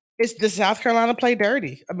the South Carolina play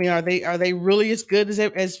dirty? I mean, are they really as good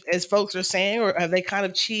as folks are saying, or have they kind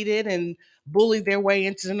of cheated and bullied their way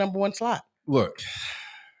into the number one slot? Look,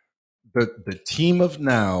 the team of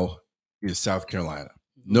now is South Carolina.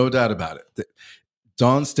 No doubt about it.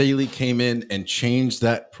 Dawn Staley came in and changed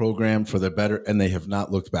that program for the better, and they have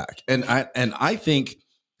not looked back. And I think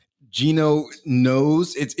Gino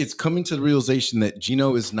knows it's coming to the realization that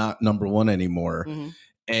Gino is not number one anymore. Mm-hmm.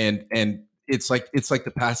 And it's like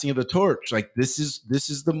the passing of the torch. Like this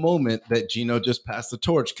is the moment that Gino just passed the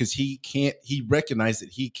torch, because he recognized that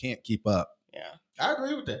he can't keep up. Yeah, I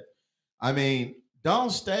agree with that. I mean,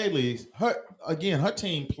 Dawn Staley, her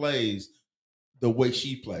team plays the way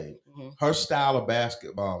she played. Mm-hmm. Her style of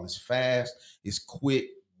basketball is fast, it's quick,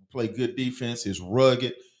 play good defense, it's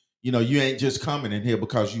rugged. You know, you ain't just coming in here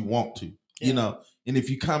because you want to. Yeah. You know, and if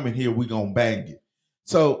you come in here, we gonna bang you.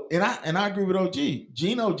 So, and I agree with OG.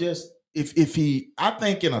 Gino just if he, I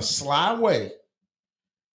think in a sly way,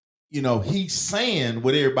 you know, he's saying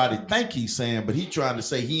what everybody think he's saying, but he trying to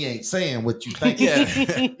say he ain't saying what you think. Yeah.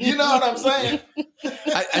 You know what I'm saying?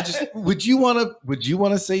 I just would you want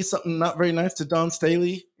to say something not very nice to Dawn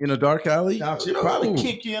Staley in a dark alley? Now she'll probably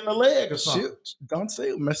kick you in the leg or something. Dawn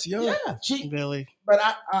Staley mess you up. Yeah, Billy. But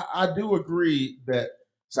I do agree that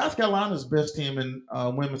South Carolina's best team in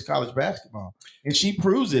women's college basketball, and she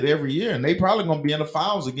proves it every year. And they probably going to be in the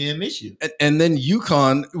finals again this year. And then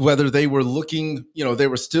UConn, whether they were looking, you know, they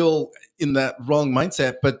were still in that wrong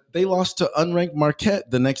mindset, but they lost to unranked Marquette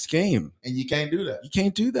the next game, and you can't do that. You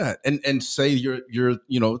can't do that, and say you're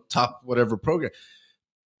top whatever program.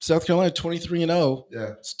 South Carolina 23-0,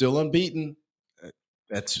 yeah, still unbeaten.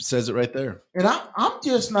 That says it right there. And I'm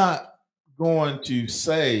just not going to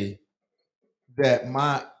say that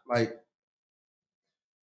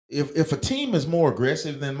if a team is more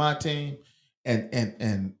aggressive than my team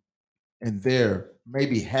and they're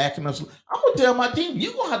maybe hacking us, I'm gonna tell my team,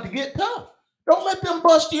 you're gonna have to get tough. Don't let them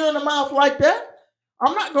bust you in the mouth like that.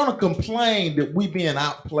 I'm not gonna complain that we being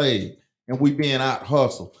outplayed and we being out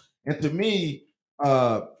hustled. And to me,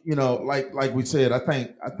 like we said, I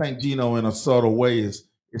think Gino in a subtle way is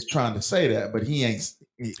trying to say that, but he ain't.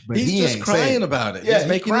 But he's just ain't crying about it. Yeah, he's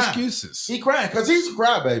making excuses. He crying because he's a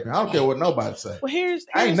crybaby. I don't care what nobody say. Well, here's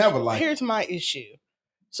my issue.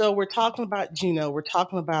 So we're talking about Gino. We're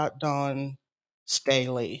talking about Dawn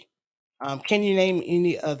Staley. Can you name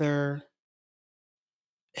any other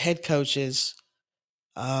head coaches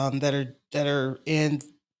that are in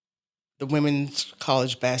the women's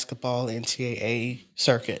college basketball NCAA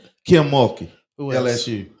circuit? Kim Mulkey, Who else?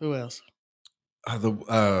 LSU. Who else?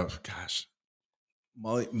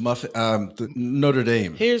 Molly Muffet, Notre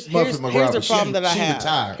Dame. Here's the problem that I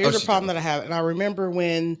have. Here's the problem that I have. And I remember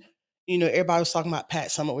when, everybody was talking about Pat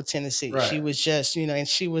Summitt with Tennessee. Right. She was just, and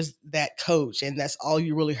she was that coach, and that's all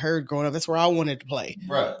you really heard growing up. That's where I wanted to play,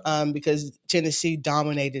 Right. because Tennessee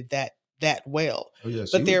dominated that well. Oh, yeah,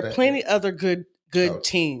 But there are plenty other good coach.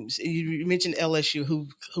 teams. You mentioned LSU, who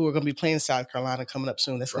are going to be playing South Carolina coming up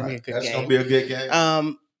soon. That's going to be a good game. That's going to be a good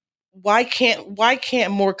game. Why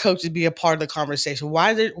can't more coaches be a part of the conversation?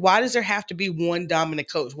 Why does there have to be one dominant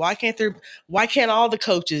coach? Why can't all the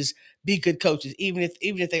coaches be good coaches, even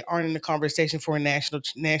if they aren't in the conversation for a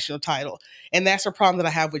national title? And that's a problem that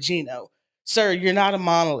I have with Gino. Sir, you're not a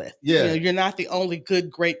monolith. Yeah. You're not the only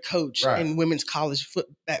great coach in women's college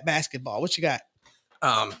basketball. What you got?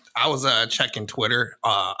 I was checking Twitter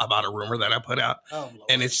about a rumor that I put out,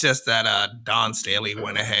 and it's just that Dawn Staley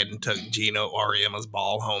went ahead and took Gino Auriemmas'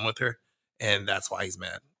 ball home with her, and that's why he's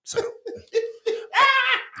mad. So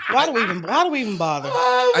why do we even bother?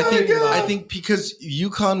 I think because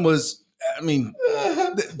UConn was,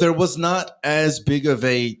 there was not as big of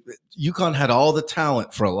a. UConn had all the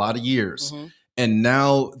talent for a lot of years, and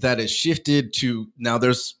now that has shifted to now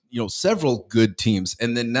there's several good teams,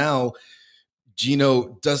 and then now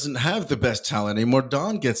Gino doesn't have the best talent anymore.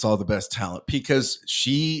 Dawn gets all the best talent because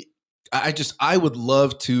I would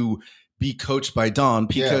love to be coached by Dawn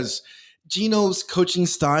because Gino's coaching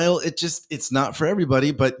style, it's not for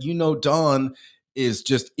everybody, but Dawn is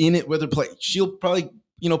just in it with her play. She'll probably,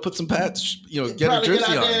 put some pads, get a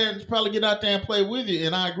jersey on. Probably get out there and play with you.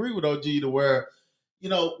 And I agree with OG to where,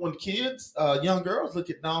 when kids, young girls look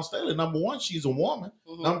at Dawn Staley, number one, she's a woman.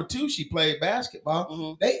 Number two, she played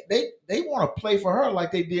basketball. They want to play for her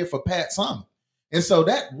like they did for Pat Summitt. And so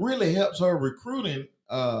that really helps her recruiting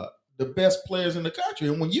the best players in the country.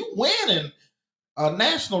 And when you winning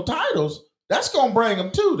national titles, that's going to bring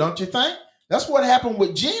them too, don't you think? That's what happened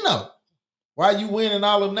with Gino. Why you winning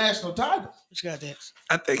all of national titles? What you got, Dex?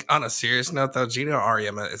 I think on a serious note, though, Gino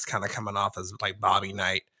Auriemmas is kind of coming off as like Bobby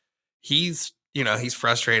Knight. He's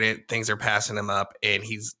frustrated. Things are passing him up, and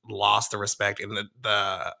he's lost the respect. And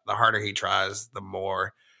the harder he tries, the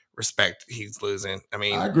more respect he's losing. I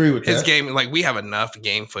mean, I agree with his that. game. Like, we have enough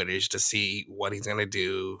game footage to see what he's going to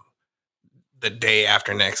do the day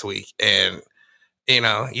after next week, and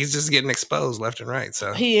he's just getting exposed left and right.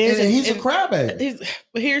 So he is. And he's a crybaby.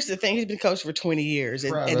 But here's the thing: he's been coached for 20 years,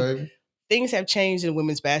 and things have changed in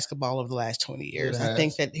women's basketball over the last 20 years. I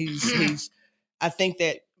think that I think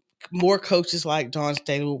that more coaches like Dawn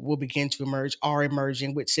Staley will begin to are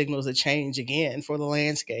emerging, which signals a change again for the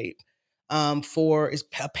landscape, for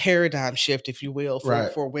a paradigm shift, if you will,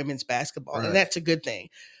 for women's basketball, and that's a good thing.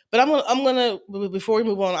 But I'm gonna before we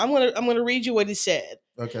move on, I'm gonna read you what he said.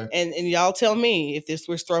 Okay. And y'all tell me if this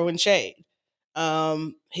was throwing shade.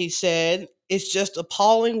 He said, "It's just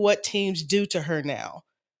appalling what teams do to her now."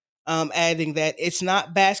 Adding that it's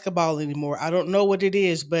not basketball anymore. I don't know what it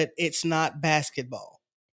is, but it's not basketball.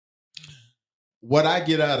 What I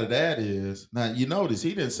get out of that is, now you notice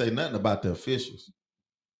he didn't say nothing about the officials.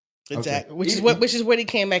 Exactly. Okay. Which is what he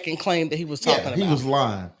came back and claimed that he was talking about. He was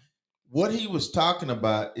lying. What he was talking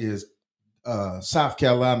about is South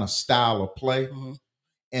Carolina style of play,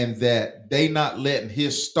 and that they not letting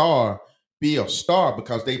his star be a star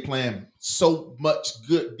because they playing so much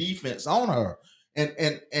good defense on her. And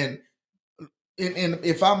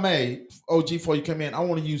if I may, OG, before you come in, I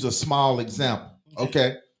want to use a small example.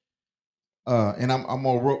 Okay. And I'm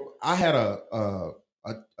gonna. I had a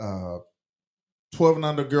 12 and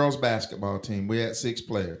under girls basketball team. We had 6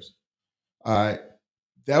 players. All right.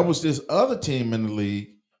 There was this other team in the league,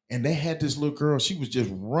 and they had this little girl. She was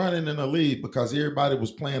just running in the league because everybody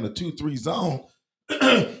was playing a 2-3 zone,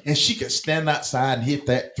 and she could stand outside and hit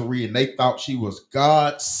that 3, and they thought she was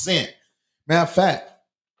God sent. Matter of fact,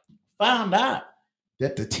 found out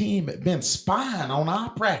that the team had been spying on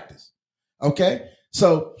our practice. Okay.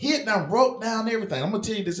 So he had done wrote down everything. I'm going to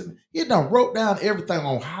tell you this. He had done wrote down everything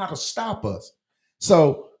on how to stop us.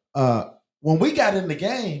 So when we got in the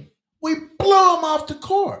game, we blew him off the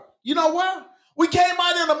court. You know why? We came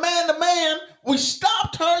out in a man-to-man. We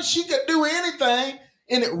stopped her. She could do anything,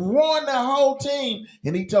 and it ruined the whole team.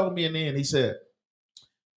 And he told me in the end, he said,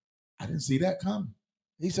 I didn't see that coming.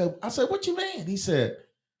 I said, what you mean? He said,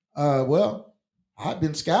 well, I've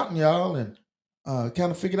been scouting y'all and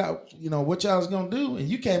kind of figured out, what y'all was going to do. And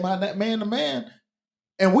you came out that man-to-man,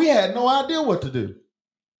 and we had no idea what to do.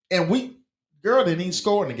 And girl didn't even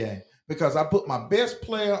score in the game because I put my best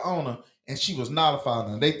player on her, and she was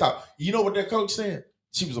nullified. And they thought, you know what their coach said?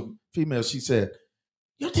 She was a female. She said,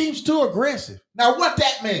 your team's too aggressive. Now, what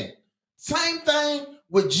that mean? Same thing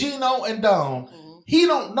with Gino and Dawn. He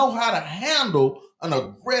don't know how to handle an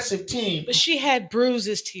aggressive team. But she had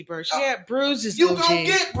bruises, T-Bird. She had bruises. You gonna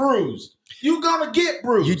get bruised. You're gonna get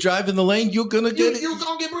bruised. You drive in the lane, you're gonna get it. You're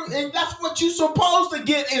gonna get bruised, and that's what you're supposed to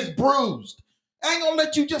get is bruised. I ain't gonna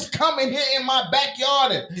let you just come in here in my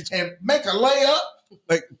backyard and make a layup.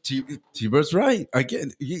 Like T-Bird's right.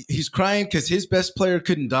 Again, he's crying because his best player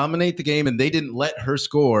couldn't dominate the game, and they didn't let her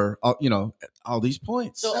score. All these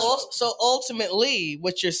points. So ultimately,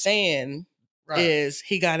 what you're saying is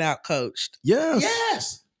he got out coached.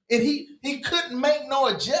 Yes. And he couldn't make no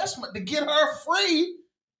adjustment to get her free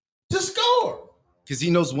to score because he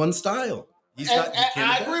knows one style.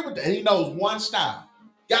 I agree with that. He knows one style.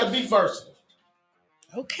 Got to be versatile.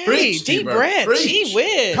 Okay, Preach, deep T-Bird. breath. Preach. Gee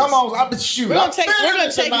whiz. Come on, I'm shooting. We're gonna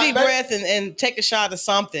take a deep breath and take a shot of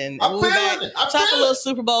something. I'm feeling it. Talk a little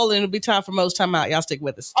Super Bowl, and it'll be time for most time out. Y'all stick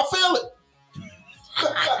with us. I feel it.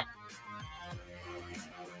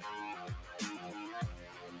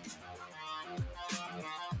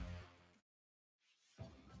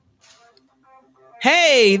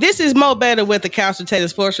 Hey, this is Mo Better with the Couch Potato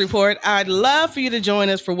Sports Report. I'd love for you to join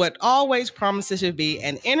us for what always promises to be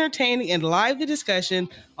an entertaining and lively discussion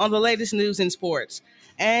on the latest news in sports.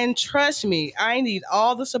 And trust me, I need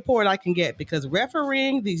all the support I can get because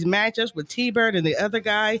refereeing these matchups with T-Bird and the other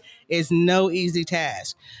guy is no easy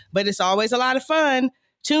task. But it's always a lot of fun.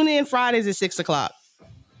 Tune in Fridays at 6 o'clock.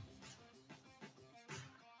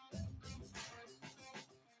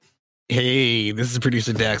 Hey, this is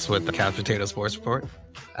producer Dex with the Couch Potato Sports Report.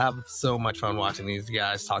 I have so much fun watching these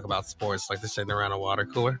guys talk about sports like they're sitting around a water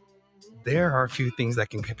cooler. There are a few things that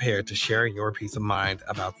can compare to sharing your peace of mind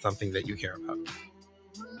about something that you care about.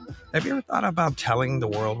 Have you ever thought about telling the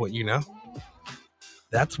world what you know?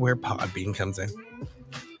 That's where Podbean comes in.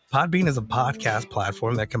 Podbean is a podcast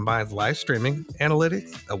platform that combines live streaming,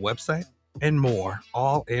 analytics, a website, and more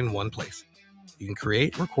all in one place. You can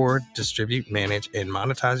create, record, distribute, manage, and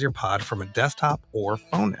monetize your pod from a desktop or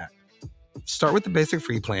phone app. Start with the basic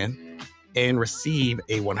free plan and receive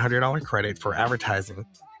a $100 credit for advertising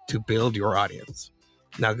to build your audience.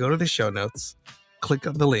 Now go to the show notes, click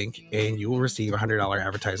on the link, and you will receive a $100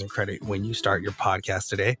 advertising credit when you start your podcast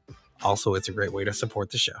today. Also, it's a great way to support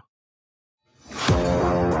the show.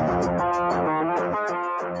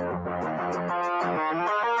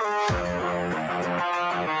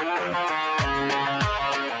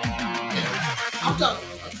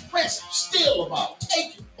 Still about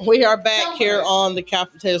taking. We are back here on the Couch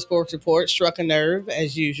Potato Sports Report. Struck a nerve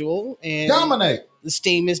as usual, and dominate. The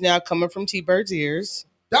steam is now coming from T-Bird's ears.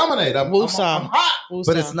 Dominate. I'm hot. Woosah.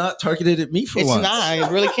 But it's not targeted at me for it's once. It's not. I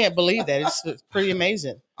really can't believe that. It's pretty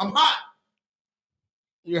amazing. I'm hot.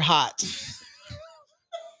 You're hot.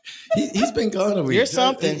 He's been gone a week. You're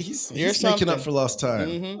something. He's You're making up for lost time.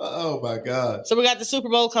 Mm-hmm. Oh my God. So we got the Super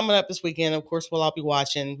Bowl coming up this weekend. Of course, we'll all be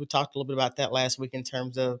watching. We talked a little bit about that last week in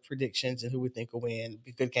terms of predictions and who we think will win. It'll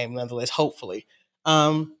be a good game nonetheless, hopefully.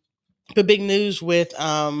 But big news with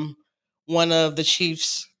one of the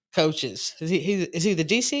Chiefs coaches. Is he the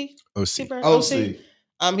DC?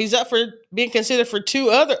 OC. He's up for being considered for 2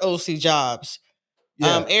 other OC jobs.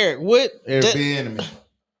 Yeah. Eric Bieniemy.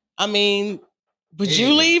 I mean, would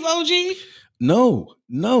you leave OG? No,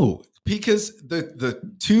 because the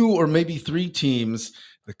 2 or maybe 3 teams,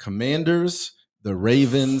 the Commanders, the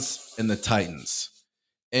Ravens, and the Titans,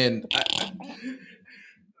 and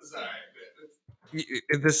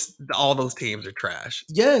all those teams are trash.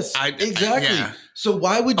 Yes, exactly. Yeah. So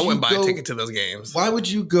why would you wouldn't buy a ticket to those games? Why would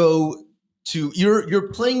you go to? You're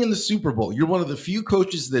playing in the Super Bowl. You're one of the few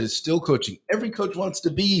coaches that is still coaching. Every coach wants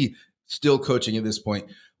to be still coaching at this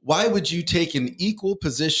point. Why would you take an equal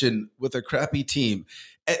position with a crappy team?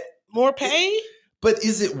 More pay? But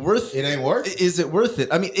is it worth it? It ain't worth it. Is it worth it?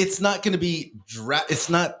 I mean, it's not going to be it's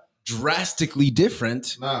not drastically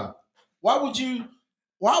different. No. Why would you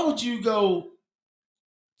go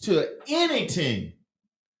to any team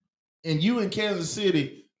and you in Kansas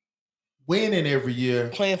City winning every year,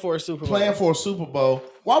 playing for a Super Bowl?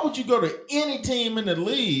 Why would you go to any team in the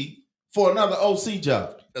league for another OC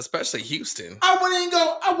job? Especially Houston. I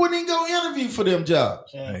wouldn't even go interview for them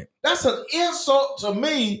jobs. Right. That's an insult to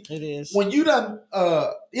me. It is. When you done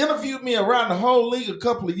interviewed me around the whole league a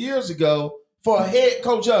couple of years ago for a head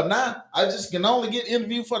coach job. Now I just can only get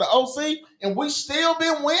interviewed for the OC and we still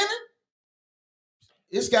been winning.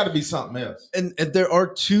 It's got to be something else. And there are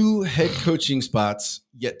 2 head coaching spots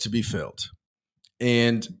yet to be filled.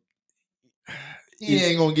 And he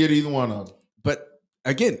ain't going to get either one of them. But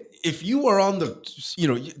again, if you are on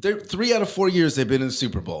they're 3 out of 4 years they've been in the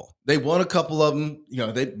Super Bowl. They won a couple of them.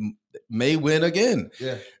 They may win again.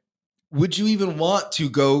 Yeah. Would you even want to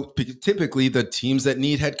go? Because typically, the teams that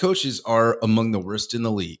need head coaches are among the worst in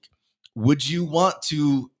the league. Would you want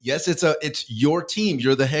to? Yes, it's your team.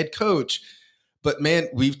 You're the head coach, But man,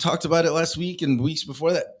 we've talked about it last week and weeks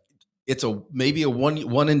before that. It's maybe a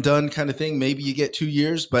one and done kind of thing. Maybe you get 2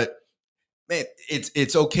 years, but man,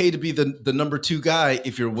 it's okay to be the number 2 guy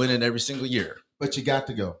if you're winning every single year. But you got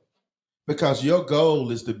to go because your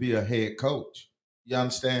goal is to be a head coach. You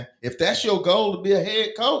understand? If that's your goal to be a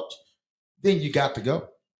head coach, then you got to go.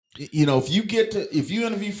 You know, if you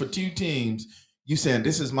interview for 2 teams, you saying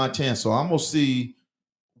this is my chance, so I'm gonna see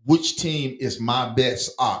which team is my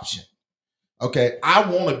best option. Okay, I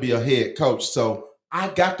want to be a head coach, so I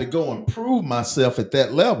got to go and prove myself at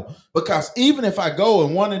that level. Because even if I go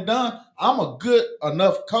and one and done, I'm a good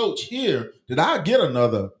enough coach here that I get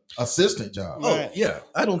another assistant job. Oh yeah,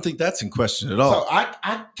 I don't think that's in question at all. So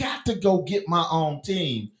I got to go get my own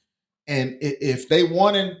team, and if they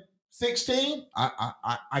won in 16,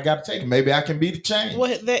 I got to take it. Maybe I can be the change.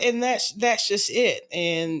 Well, and that's just it.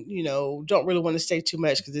 And don't really want to say too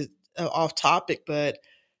much because it's off topic. But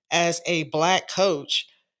as a Black coach,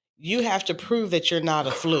 you have to prove that you're not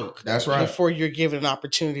a fluke. That's right. Before you're given an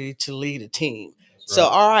opportunity to lead a team. That's So,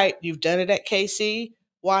 right. all right, you've done it at KC.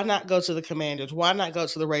 Why not go to the Commanders? Why not go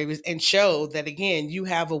to the Ravens and show that again you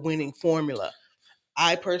have a winning formula?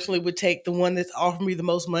 I personally would take the one that's offering me the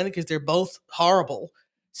most money because they're both horrible.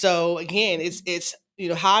 So again, it's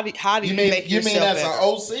how do you make yourself mean as better? an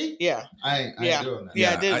OC? Yeah, I ain't doing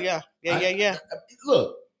that. Yeah.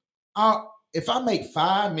 Look, if I make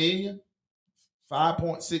 $5 million,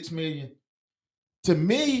 $5.6 million, to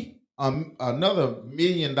me, another $1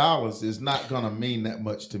 million is not going to mean that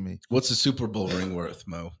much to me. What's a Super Bowl ring worth,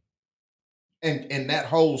 Mo? And that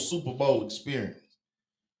whole Super Bowl experience.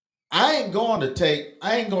 I ain't going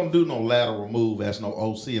to do no lateral move as no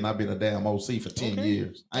OC, and I've been a damn OC for 10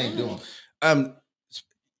 years. I ain't doing it.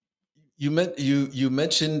 You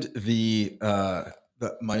mentioned the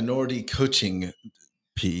minority coaching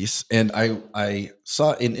piece, and I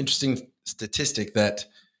saw an interesting statistic that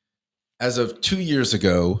as of 2 years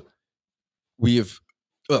ago,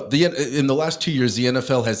 in the last 2 years, the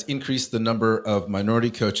NFL has increased the number of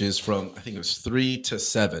minority coaches from, I think it was 3 to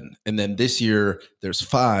 7. And then this year there's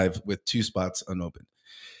 5 with 2 spots unopened.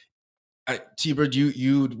 T-Bird,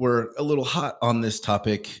 you were a little hot on this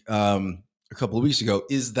topic a couple of weeks ago.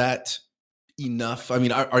 Is that enough? I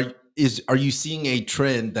mean, are you seeing a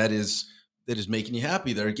trend that is making you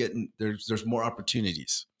happy? There's more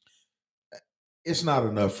opportunities. It's not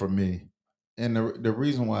enough for me. And the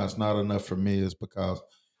reason why it's not enough for me is because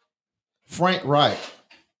Frank Reich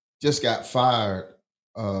just got fired.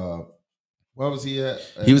 Where was he at?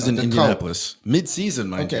 He was in Indianapolis. Mid-season,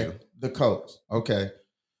 mind you. The coach. Okay.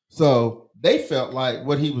 So they felt like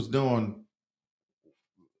what he was doing,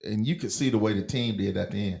 and you could see the way the team did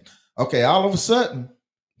at the end. Okay, all of a sudden,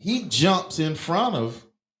 he jumps in front of,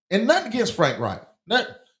 and nothing against Frank Reich,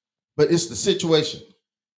 nothing, but it's the situation.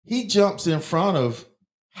 He jumps in front of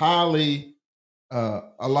highly,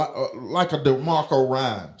 a lot like a DeMarco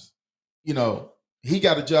Rhymes. He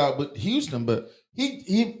got a job with Houston, but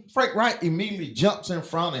Frank Reich immediately jumps in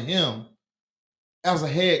front of him as a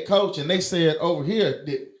head coach, and they said over here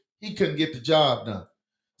that he couldn't get the job done.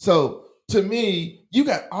 So to me, you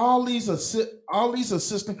got all these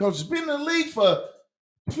assistant coaches been in the league for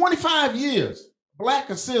 25 years,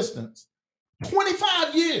 Black assistants,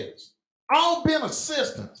 25 years, all been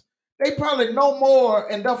assistants. They probably know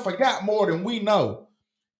more and they forgot more than we know,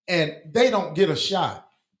 and they don't get a shot.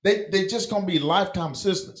 They just gonna be lifetime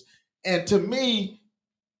assistants. And to me,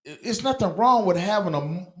 it's nothing wrong with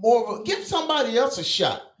having give somebody else a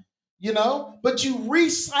shot, but you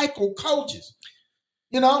recycle coaches.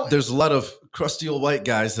 There's a lot of crusty old white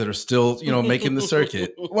guys that are still, making the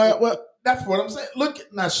circuit. Well, that's what I'm saying. Look,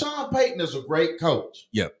 now Sean Payton is a great coach.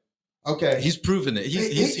 Yep. Okay. He's proven it.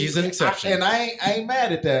 He's an exception. And I ain't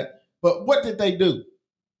mad at that. But what did they do?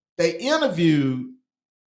 They interviewed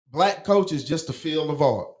Black coaches just to fill the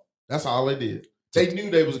void. That's all they did. They knew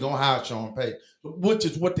they was going to hire Sean Payton, which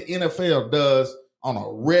is what the NFL does on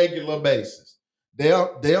a regular basis.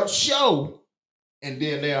 They'll show, and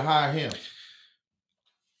then they'll hire him.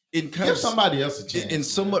 Give somebody else a chance. In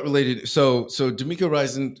somewhat related, so D'Amico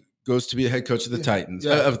Rising goes to be the head coach of the Titans,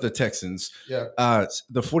 of the Texans. Yeah.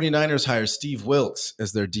 The 49ers hire Steve Wilkes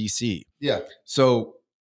as their DC. Yeah. So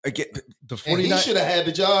again, the 49ers he should have had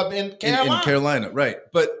the job in Carolina. In Carolina, right.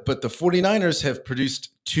 But the 49ers have produced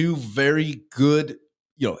 2 very good,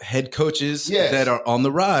 head coaches that are on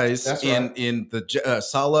the rise. That's in the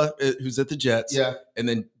Saleh, who's at the Jets. Yeah. And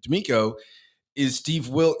then D'Amico is Steve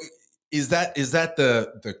Wilkes. Is that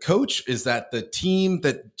the coach? Is that the team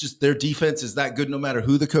that just their defense is that good no matter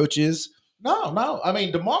who the coach is? No. I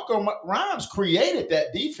mean, DeMarco Rhymes created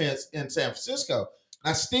that defense in San Francisco.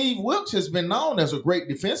 Now, Steve Wilkes has been known as a great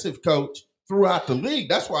defensive coach throughout the league.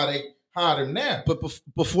 That's why they hired him there. But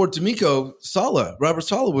before D'Amico, Robert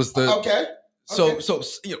Saleh was the Okay. So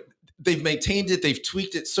they've maintained it, they've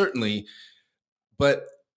tweaked it certainly, but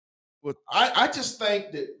I just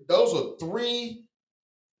think that those are three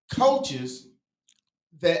coaches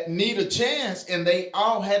that need a chance, and they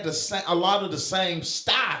all had a lot of the same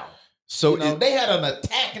style. So they had an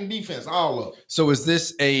attacking defense, all of them. So is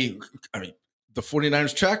this the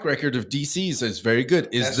 49ers track record of DCs is very good.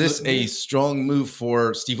 Is this a strong move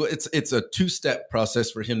for Steve? It's a two-step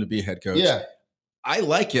process for him to be a head coach. Yeah. I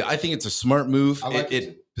like it. I think it's a smart move.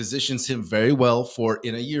 It positions him very well for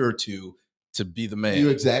in a year or two to be the man.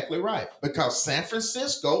 You're exactly right. Because San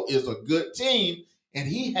Francisco is a good team, and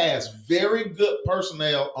he has very good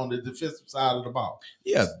personnel on the defensive side of the ball.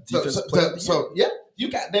 Yeah. You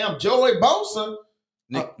got damn Joey Bosa.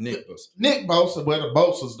 Nick Bosa. Nick Bosa. Well, the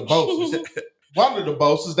Bosas. One of the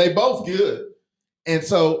Bosas. They both good. And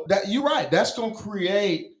so you're right. That's going to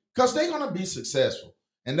create, because they're going to be successful.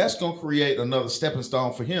 And that's going to create another stepping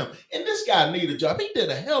stone for him. And this guy needed a job. He did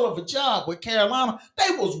a hell of a job with Carolina.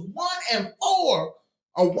 They was 1-4 or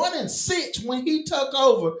 1-6 when he took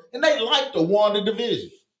over, and they liked to won the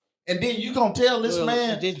division. And then you gonna tell this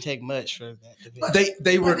man it didn't take much for that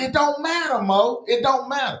division. But it don't matter, Mo. It don't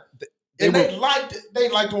matter. They liked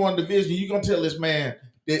to win the division. You gonna tell this man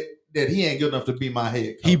that he ain't good enough to be my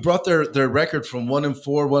head coach. He brought their record from 1-4,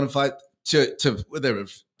 1-5 to they were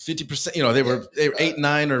 50%. They were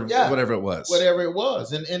 8-9 or whatever it was. Whatever it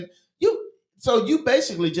was, and you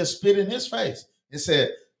basically just spit in his face and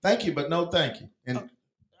said, "Thank you, but no thank you." And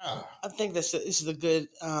I think this is a good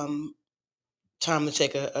time to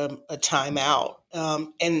take a time out.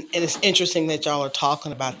 And it's interesting that y'all are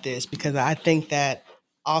talking about this, because I think that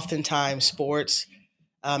oftentimes sports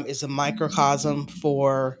is a microcosm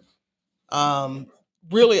for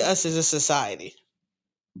really us as a society.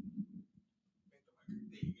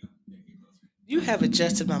 You have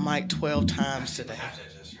adjusted my mic 12 times today.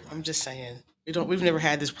 I'm just saying. We've never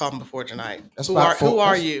had this problem before tonight. Who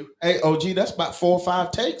are you? Hey, OG, that's about 4 or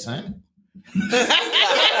 5 takes, ain't it?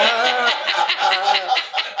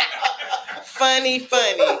 Funny.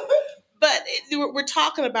 But we're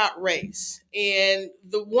talking about race, and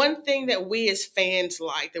the one thing that we as fans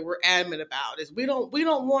that we're adamant about is we don't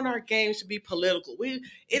want our games to be political.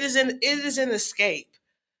 It is an escape.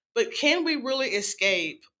 But can we really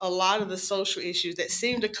escape a lot of the social issues that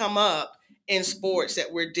seem to come up in sports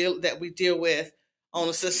that we deal with on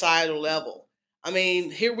a societal level? I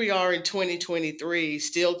mean, here we are in 2023,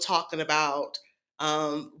 still talking about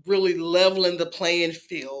really leveling the playing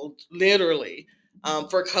field, literally,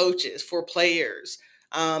 for coaches, for players.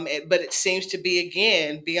 But it seems to be,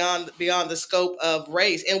 again, beyond the scope of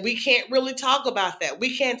race. And we can't really talk about that.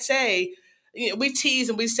 We can't say, we tease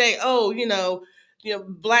and we say,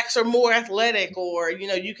 blacks are more athletic, or,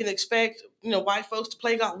 you can expect, white folks to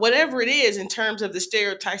play golf, whatever it is in terms of the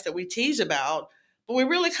stereotypes that we tease about. But we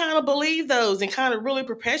really kind of believe those and kind of really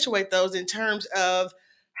perpetuate those in terms of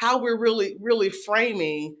how we're really, really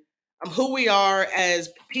framing who we are as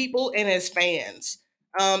people and as fans.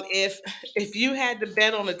 If you had to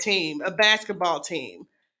bet on a basketball team,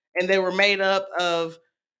 and they were made up of,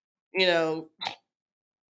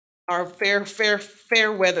 our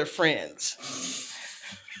fair weather friends.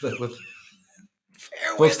 With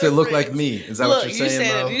folks that look like me. Is that what you're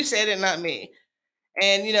saying? You said it, not me.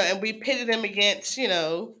 And and we pitted them against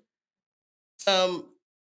some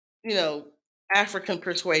African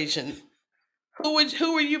persuasion. Who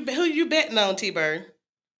are you betting on, T-Bird?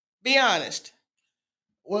 Be honest.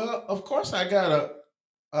 Well, of course I gotta.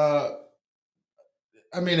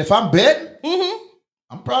 If I'm betting,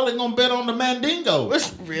 I'm probably gonna bet on the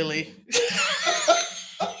Mandingos. Really?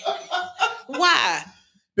 Why?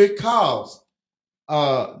 Because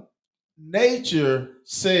nature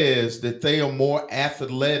says that they are more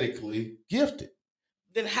athletically gifted.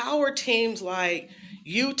 Then how are teams like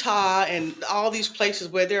Utah and all these places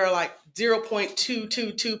where there are like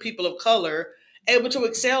 0.222 people of color able to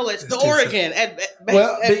excel at Oregon at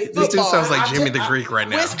football? This dude sounds like Jimmy the Greek right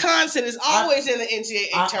now. Wisconsin is always in the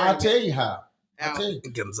NCAA tournament. I'll tell you how.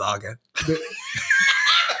 Gonzaga.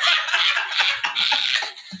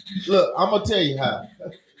 Look, I'm gonna tell you how.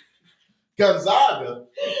 Gonzaga.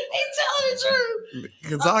 He's telling the truth.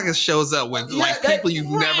 Gonzaga shows up with people you've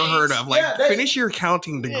never heard of. Finish your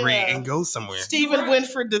accounting degree and go somewhere. Stephen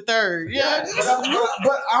Winford III. Yeah.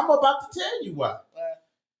 But I'm about to tell you why.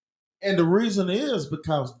 And the reason is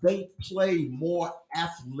because they play more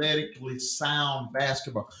athletically sound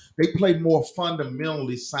basketball. They play more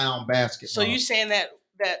fundamentally sound basketball. So you're saying that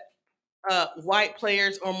white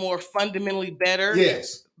players are more fundamentally better?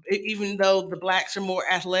 Yes. even though the blacks are more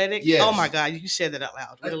athletic. Yes. Oh my God, you said that out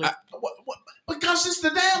loud. Really? Because it's the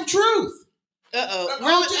damn truth.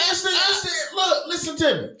 Really? Look, listen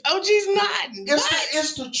to me. OG's not.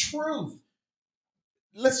 It's the truth.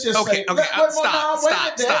 Let's just Okay. say.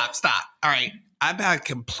 Stop. All right. I've had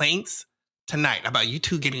complaints tonight about you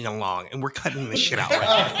two getting along, and we're cutting this shit out right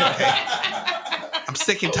now. Okay? I'm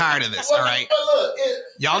sick and tired of this. All right.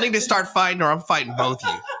 Y'all need to start fighting, or I'm fighting both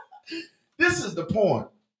of you. This is the point.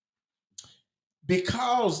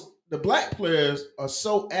 Because the black players are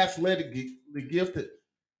so athletically gifted,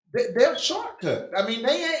 they're shortcut. I mean,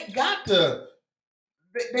 they ain't got the.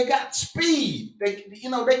 They got speed. They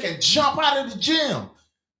can jump out of the gym.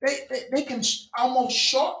 They can almost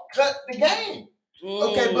shortcut the game.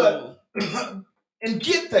 Okay, but and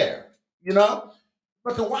get there,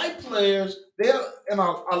 But the white players, and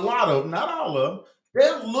a lot of them, not all of them,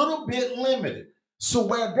 they're a little bit limited. So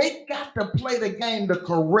where they got to play the game the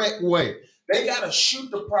correct way, they got to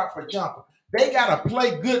shoot the proper jumper. They got to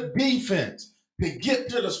play good defense to get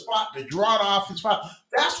to the spot to draw the offense foul.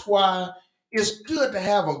 That's why it's good to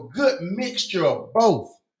have a good mixture of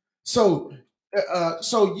both. So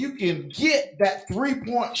you can get that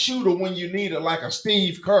 3-point shooter when you need it, like a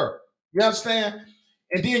Steve Kerr. You understand?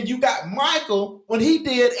 And then you got Michael when he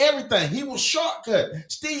did everything. He was shortcut.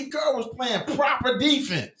 Steve Kerr was playing proper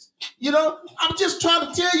defense. I'm just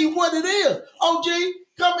trying to tell you what it is. OG,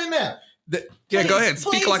 come in there. Go ahead.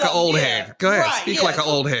 Speak like an old head. Go ahead. Speak like an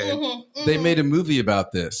old head. They made a movie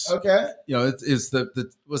about this. Okay. It's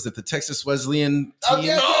the Texas Wesleyan team?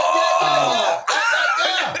 Yeah.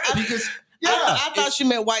 Because I thought you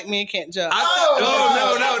meant white men can't jump.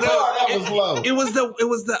 No. That was low. It was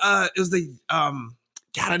the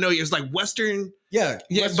God, I know it was like Western. Yeah.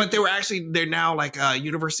 But they're now like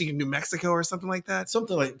University of New Mexico or something like that.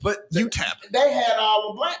 But UTEP. They had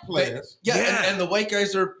all the black players. And the white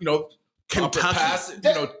guys are, Kentucky. Pass,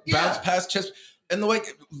 bounce past chest, and the white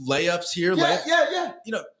layups here. Yeah.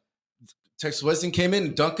 Texas Wesleyan came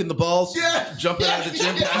in, dunking the balls, jumping out of the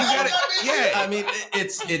gym. I mean,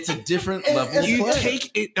 it's a different level of You play.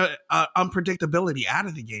 take unpredictability out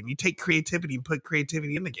of the game. You take creativity and put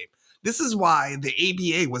creativity in the game. This is why the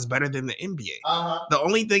ABA was better than the NBA. The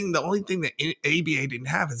only thing the ABA didn't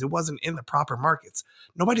have is it wasn't in the proper markets.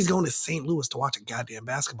 Nobody's going to St. Louis to watch a goddamn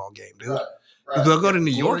basketball game, dude. Right. They'll go to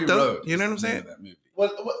New York, Glory though. Road You know what I'm is the name saying? of that movie.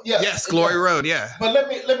 Yes, Glory Road. Yeah. But let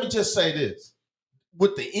me just say this: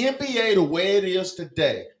 with the NBA the way it is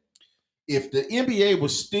today, if the NBA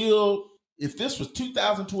was still, if this was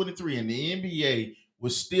 2023 and the NBA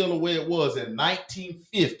was still the way it was in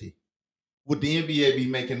 1950, would the NBA be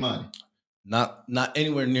making money? Not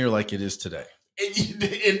anywhere near like it is today.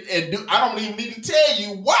 And I don't even need to tell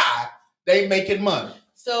you why they making money.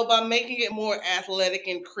 So by making it more athletic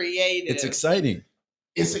and creative, It's exciting.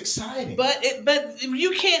 It's exciting. But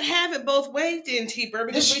you can't have it both ways, then, T-Bird,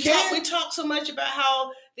 because we talk so much about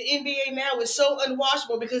how the NBA now is so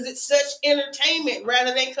unwatchable because it's such entertainment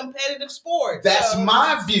rather than competitive sports. That's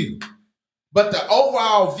my view. But the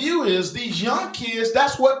overall view is these young kids,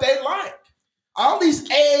 that's what they like. All these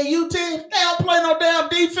AAU teams, they don't play no damn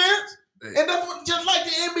defense. And that's what, just like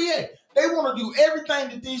the NBA. They want to do everything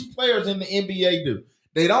that these players in the NBA do.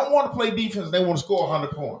 They don't want to play defense. They want to score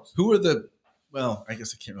 100 points. Who are well, I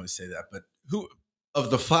guess I can't really say that, but who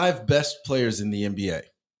of the 5 best players in the NBA?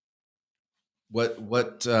 What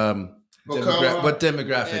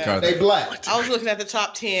demographic are they? They black. I was looking at the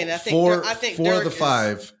top 10. I think Four Dirk of the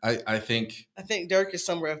 5. I think Dirk is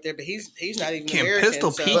somewhere up there, but he's not even Can American.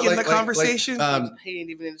 Pistol Pete in the conversation? He ain't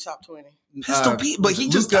even in the top 20. Pistol Pete, but he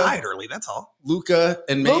just died early. That's all. Luka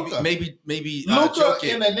and Luka. maybe Luka Jokic.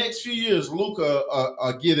 in the next few years, Luka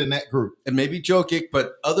get in that group. And maybe Jokic,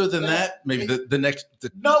 but other than that, maybe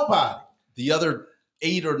Nobody. The other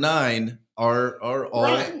 8 or 9 are all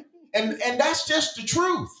right. And that's just the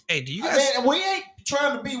truth. Hey, do you guys? We ain't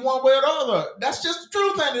trying to be one way or the other. That's just the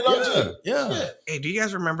truth, ain't it? Yeah. Hey, do you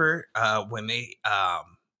guys remember when they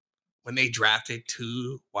drafted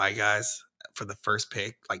 2 white guys for the first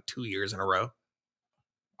pick, like 2 years in a row?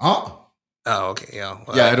 Oh, okay. Yeah.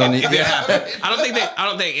 I don't need. I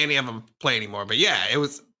don't think any of them play anymore. But yeah, it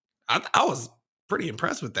was. I was pretty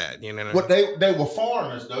impressed with that. You know. What they were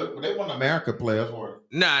foreigners though. They weren't American players, were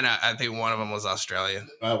they? No. I think one of them was Australian.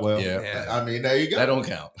 Yeah. I mean, there you go. That don't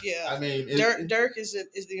count. Yeah. I mean, Dirk is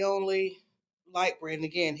the only light brand.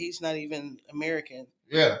 Again, he's not even American.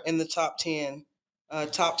 Yeah. In the top 10,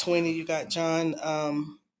 top 20, you got John.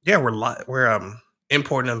 Yeah, we're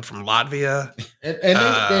importing them from Latvia.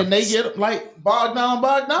 And they get like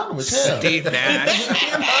Bogdanovich. Steve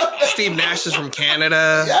Nash. Steve Nash is from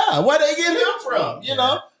Canada. Yeah, where they get him from? You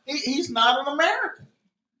know, he's not an American.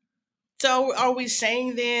 So are we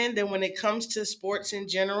saying then that when it comes to sports in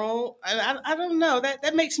general, I don't know,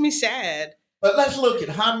 that makes me sad. But let's look at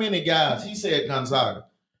how many guys, he said Gonzaga.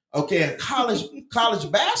 Okay, in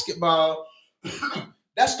college basketball,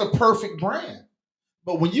 that's the perfect brand.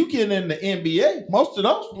 But when you get in the NBA, most of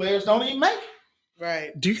those players don't even make it.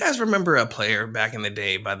 Right. Do you guys remember a player back in the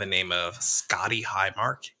day by the name of Scotty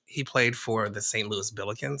Highmark? He played for the St. Louis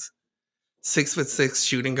Billikens. 6'6"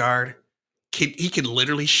 shooting guard. He could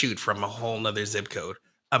literally shoot from a whole nother zip code.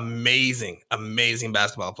 Amazing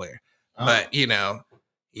basketball player. But I don't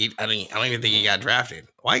even think he got drafted.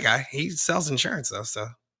 White guy. He sells insurance though. So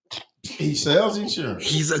he sells insurance.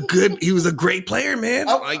 He was a great player, man.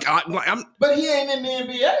 But he ain't in the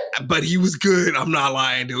NBA. But he was good. I'm not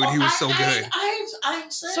lying, dude. He was so good. I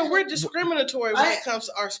ain't saying so we're discriminatory when it comes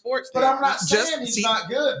to our sports. But I'm not saying he's not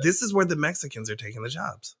good. This is where the Mexicans are taking the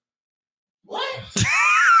jobs. What?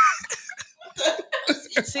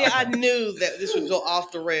 See, I knew that this would go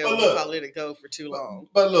off the rails if I let it go for too long.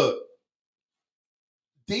 But look,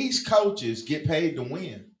 these coaches get paid to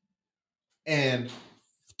win. And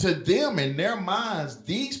to them, in their minds,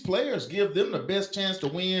 these players give them the best chance to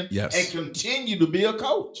win and continue to be a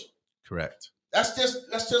coach. Correct. That's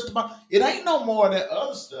just about it. Ain't no more of that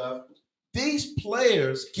other stuff. These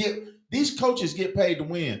coaches get paid to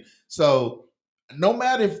win. So no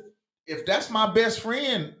matter if that's my best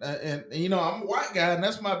friend, and I'm a white guy and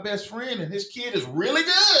that's my best friend, and his kid is really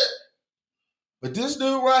good, but this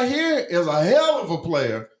dude right here is a hell of a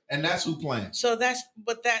player, and that's who playing. So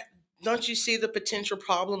don't you see the potential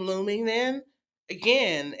problem looming then?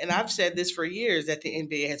 Again, and I've said this for years, that the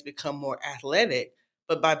NBA has become more athletic,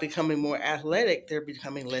 but by becoming more athletic, they're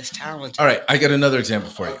becoming less talented. All right, I got another example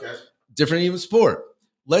for you. Okay. Different even sport.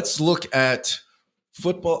 Let's look at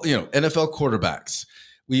football, NFL quarterbacks.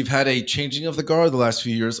 We've had a changing of the guard the last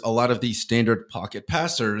few years. A lot of these standard pocket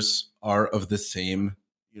passers are of the same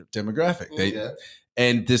demographic.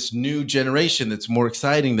 And this new generation that's more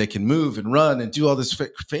exciting, they can move and run and do all this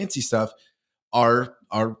fancy stuff,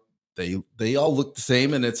 they all look the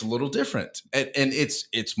same, and it's a little different. And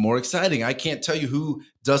it's more exciting. I can't tell you who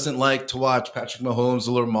doesn't like to watch Patrick Mahomes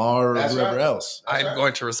or Lamar or whoever else. I'm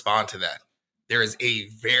going to respond to that. There is a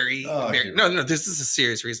this is a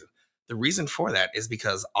serious reason. The reason for that is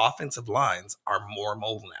because offensive lines are more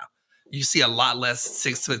mobile now. You see a lot less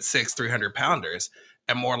 6'6", 300-pounders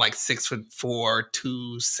and more like 6'4",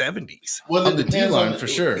 270s. Well, on the D line for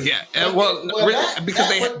sure. Yeah, because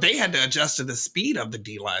they had to adjust to the speed of the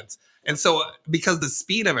D lines, and so because the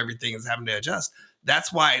speed of everything is having to adjust,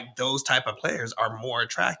 that's why those type of players are more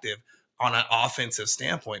attractive on an offensive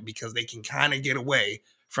standpoint, because they can kind of get away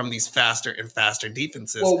from these faster and faster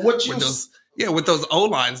defenses. Well, with those O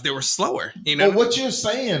lines, they were slower. Well, what you're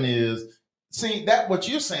saying is, what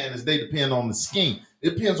you're saying is they depend on the scheme.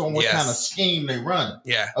 It depends on what kind of scheme they run.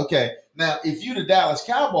 Yeah. Okay. Now, if you the Dallas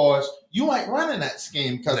Cowboys, you ain't running that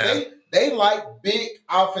scheme because they like big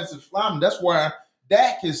offensive linemen. That's where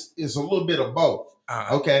Dak is a little bit of both.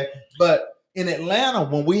 Okay. But in Atlanta,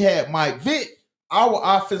 when we had Mike Vick, our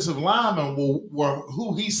offensive linemen were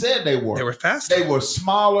who he said they were. They were faster. They were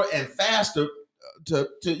smaller and faster to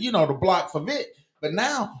block for Vick. But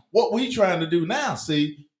now, what we trying to do now,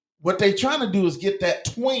 what they trying to do is get that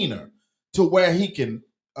tweener to where he can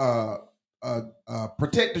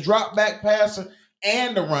protect the drop back passer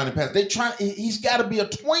and the running pass. He's got to be a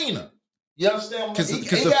tweener. You understand? He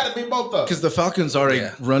got to be both of them. Because the Falcons are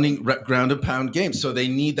a running ground and pound game, so they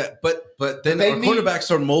need that. But then our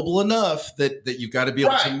quarterbacks are mobile enough that you've got to be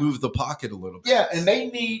able to move the pocket a little bit. Yeah, and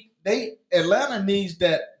Atlanta needs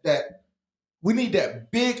that. We need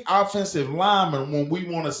that big offensive lineman when we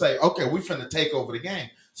want to say, okay, we finna take over the game.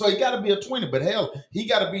 So he got to be a 20, but hell, he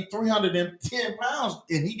got to be 310 pounds,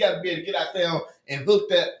 and he got to be able to get out there and hook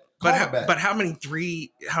that. But how many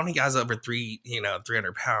guys over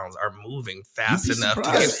 300 pounds are moving fast enough to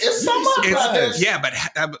get? It's so much. Yeah,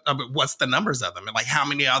 but what's the numbers of them? And like, how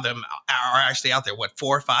many of them are actually out there? What,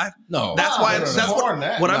 4 or 5? No, that's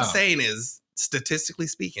what I'm saying is, statistically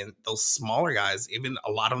speaking, those smaller guys, even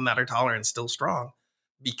a lot of them that are taller and still strong,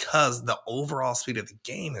 because the overall speed of the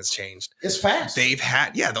game has changed. It's fast.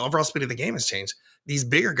 The overall speed of the game has changed. These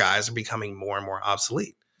bigger guys are becoming more and more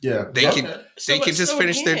obsolete. Yeah, they can just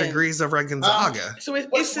finish their degrees over at Gonzaga. So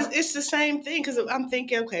it's the same thing, because I'm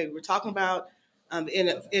thinking, okay, we're talking about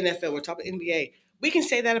NFL, we're talking NBA. We can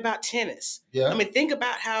say that about tennis. Yeah. I mean, think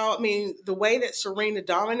about the way that Serena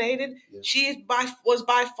dominated. Yeah. She was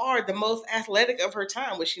by far the most athletic of her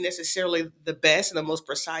time. Was she necessarily the best and the most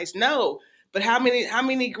precise? No. But how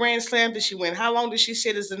many Grand Slams did she win? How long did she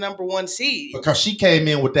sit as the number 1 seed? Because she came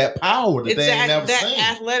in with that power that they ain't never that seen.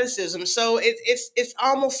 athleticism. So it's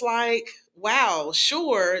almost like, wow,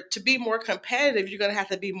 sure, to be more competitive, you're going to have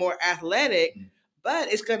to be more athletic,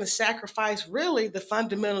 but it's going to sacrifice really the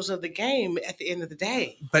fundamentals of the game at the end of the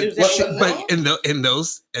day. But in in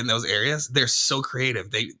those areas, they're so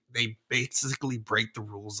creative. They basically break the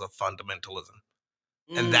rules of fundamentalism.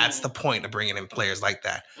 And that's the point of bringing in players like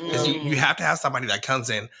that. Is you have to have somebody that comes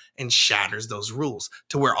in and shatters those rules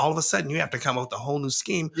to where all of a sudden you have to come up with a whole new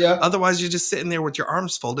scheme. Yeah. Otherwise, you're just sitting there with your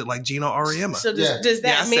arms folded like Gino Auriemmas. So does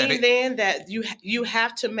that mean then that you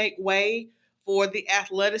have to make way for the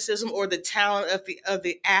athleticism or the talent of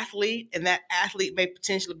the athlete, and that athlete may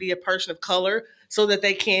potentially be a person of color, so that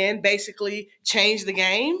they can basically change the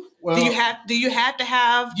game? Well, do you have to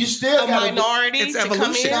have you still a minority it's to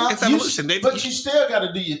evolution. come in? It's evolution. But you still got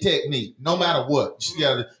to do your technique, no matter what. You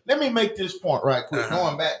still gotta, let me make this point right quick.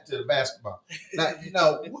 Going back to the basketball.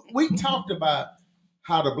 Now, we talked about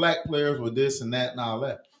how the black players were this and that and all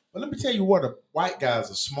that. But let me tell you what, the white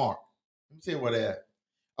guys are smart. Let me tell you what they're at.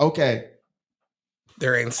 Okay.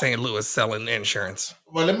 They're in St. Louis selling insurance.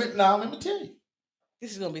 Well, let me tell you.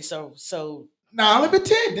 This is gonna be so. Now, let me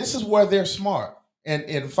tell you, this is where they're smart. And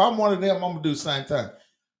if I'm one of them, I'm going to do the same thing.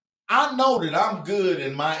 I know that I'm good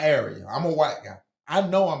in my area. I'm a white guy. I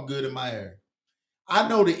know I'm good in my area. I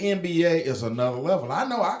know the NBA is another level. I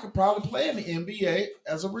know I could probably play in the NBA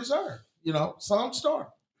as a reserve, some star.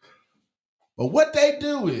 But what they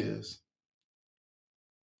do is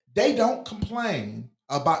they don't complain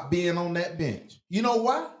about being on that bench. You know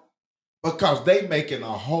why? Because they making a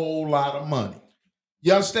whole lot of money.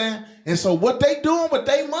 You understand? And so what they doing with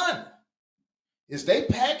their money is they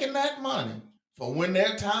packing that money for when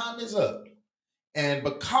their time is up. And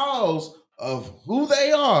because of who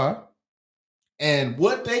they are and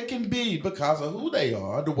what they can be because of who they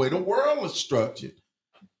are, the way the world is structured,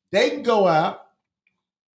 they can go out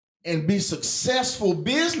and be successful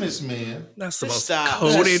businessmen. That's the most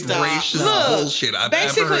coded racist bullshit I've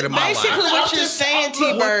ever heard in my life. Basically, what you're saying,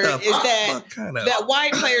 T-Bird, is that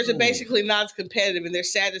white players are basically not as competitive and they're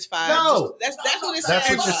satisfied. No, that's what it's That's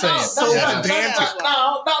what you're saying. So pedantic.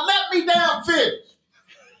 Now let me down finish.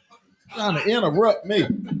 Trying to interrupt me.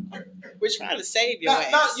 We're trying to save your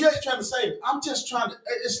ass. No, you ain't trying to save. I'm just trying to.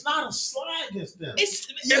 It's not a slide against them. It's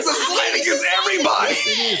a slide against everybody.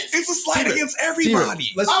 It's a slide against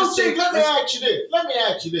everybody. Let me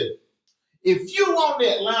ask you this. If you on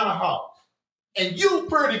the Atlanta Hawks and you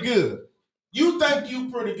pretty good, you think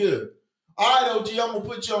you pretty good. All right, OG, I'm gonna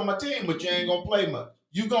put you on my team, but you ain't gonna play much.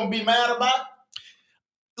 You gonna be mad about it?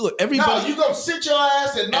 Look, everybody. No, you gonna sit your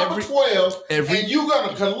ass at number 12, and you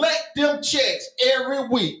gonna collect them checks every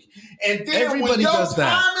week. And then when your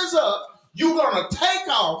time is up, you gonna take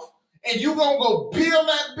off and you gonna go build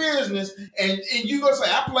that business, and you gonna say,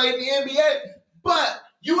 I played in the NBA, but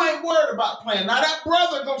you ain't worried about playing. Now that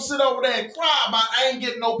brother gonna sit over there and cry about I ain't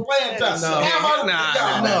getting no playing time.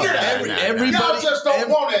 Everybody y'all just don't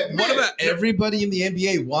want to admit. What about everybody in the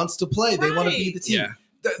NBA wants to play? They want to be the team.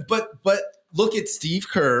 Yeah. But look at Steve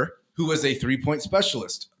Kerr, who was a 3-point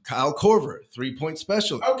specialist. Kyle Korver, 3-point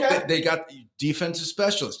specialist. Okay. They got defensive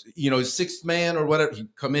specialist. Sixth man or whatever. He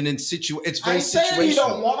come in and situate. It's very situational. I say he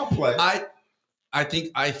don't want to play. I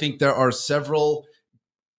think there are several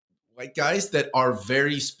white guys that are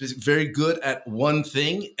very good at one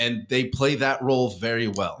thing, and they play that role very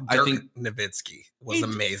well. Dirk Nowitzki was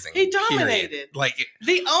amazing. He dominated. Period. Like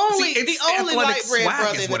the only white bread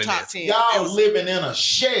brother in the top 10. Y'all living in a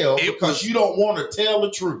shell because you don't want to tell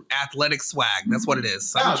the truth. Athletic swag. That's what it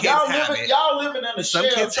is. Some kids y'all living in a shell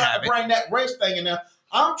trying to bring that race thing in there.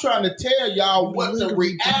 I'm trying to tell y'all what the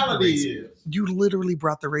reality is. You literally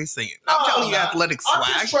brought the race thing in. I'm telling you athletic swag.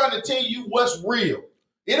 I'm just trying to tell you what's real.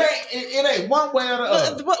 It ain't one way or the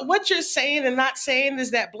other. What you're saying and not saying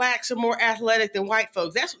is that blacks are more athletic than white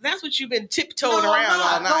folks. That's what you've been tiptoeing around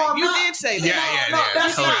all night. You did say that.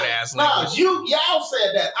 That's not. Y'all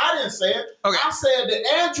said that. I didn't say it. Okay. I said that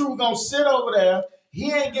Andrew gonna sit over there.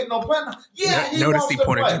 He ain't getting no play. Yeah, notice he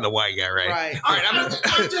pointed to the white guy, right? Right. All right.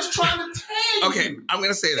 I'm just trying to tell you. Okay, I'm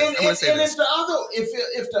gonna say this.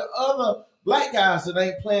 If the other black guys that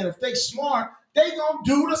ain't playing, if they smart, they gonna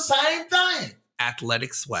do the same thing.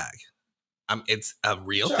 Athletic swag. It's a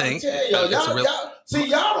real thing. Y'all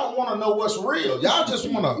don't want to know what's real. Y'all just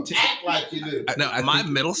want to act like you do. My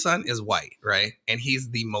middle son is white, right? And he's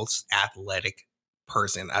the most athletic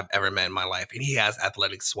person I've ever met in my life. And he has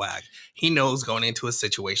athletic swag. He knows going into a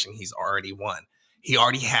situation he's already won. He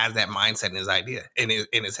already has that mindset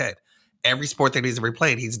in his head. Every sport that he's ever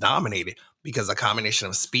played, he's dominated because a combination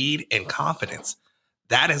of speed and confidence.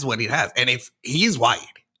 That is what he has, and he's white.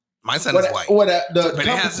 My son is white. So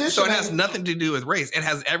it has nothing to do with race. It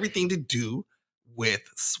has everything to do with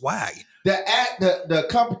swag. The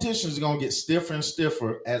competition is gonna get stiffer and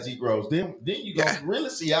stiffer as he grows. Then you gonna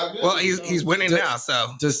really see how good. Well, he's winning now.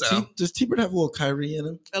 So does T-Bird have a little Kyrie in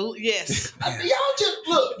him? Yes. Y'all just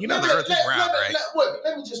look. You know the earth is round, right?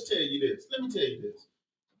 Let me just tell you this.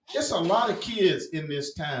 There's a lot of kids in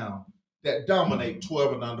this town that dominate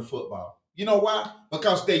 12 and under football. You know why?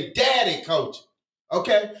 Because they daddy coach.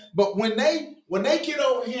 Okay? But when they get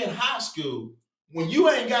over here in high school, when you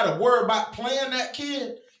ain't got to worry about playing that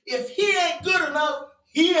kid, if he ain't good enough,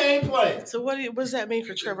 he ain't playing. So what does that mean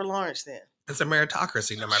for Trevor Lawrence then? It's a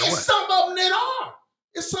meritocracy no matter what. Some of them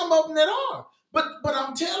that are. But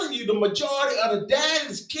I'm telling you, the majority of the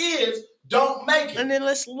daddy's kids don't make it. And then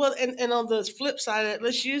and on the flip side,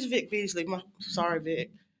 let's use Vic Beasley. Sorry,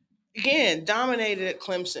 Vic. Again, dominated at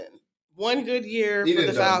Clemson. One good year for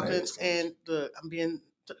the Falcons, and I'm being.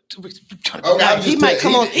 He might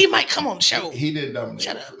come on the show. He didn't dominate.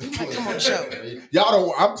 Shut up. He might come on the show. Y'all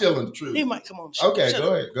don't. I'm telling the truth. He might come on the show. Okay,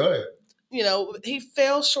 go ahead. You know, he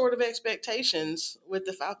fell short of expectations with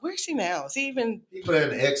the Falcons. Where's he now? Is he even? He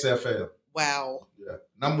playing in the XFL. Wow. Yeah,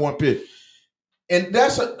 number 1 pick. And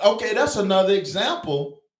that's another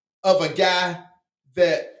example of a guy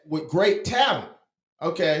that with great talent.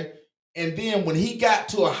 Okay. And then when he got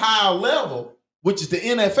to a higher level, which is the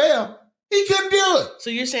NFL, he couldn't do it. So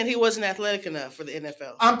you're saying he wasn't athletic enough for the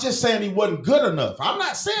NFL? I'm just saying he wasn't good enough. I'm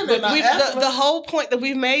not saying that. The whole point that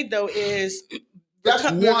we've made, though, is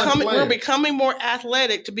we're becoming more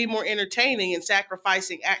athletic to be more entertaining and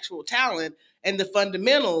sacrificing actual talent, and the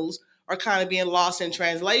fundamentals are kind of being lost in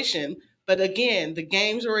translation. But again, the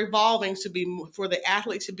games are evolving to be for the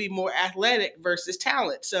athletes to be more athletic versus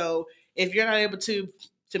talent. So if you're not able to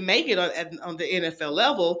make it on the NFL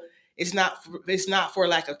level, it's not for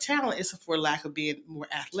lack of talent. It's for lack of being more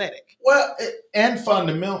athletic. Well, and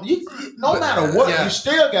fundamental. No matter what, you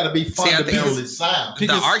still got to be fundamentally sound.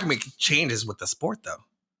 The argument changes with the sport, though.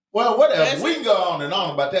 Well, whatever. We can go on and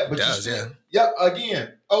on about that. But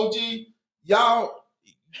again, OG, y'all.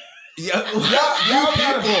 Y'all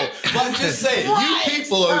people. I'm just saying, you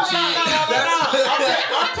people, OG.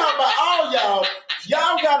 I'm talking about all y'all.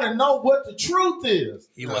 Y'all got to know what the truth is.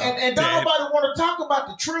 And don't nobody want to talk about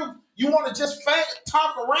the truth. You want to just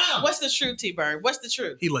talk around. What's the truth, T-Bird? What's the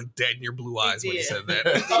truth? He looked dead in your blue eyes when he said that.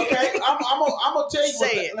 Okay, I'm going to tell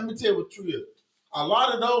you let me tell you what the truth is. A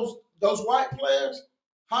lot of those white players,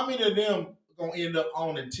 how many of them are going to end up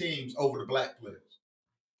owning teams over the black players?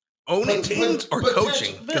 Owning teams or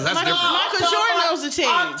coaching? Because that's different. Michael Jordan owns a team.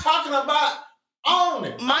 I'm talking about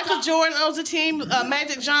owning. Michael Jordan owns a team.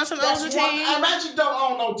 Magic Johnson owns a team. Magic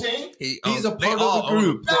don't own no team. He's a part of a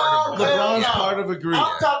group. LeBron's part of a group.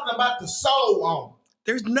 I'm talking about the sole owner.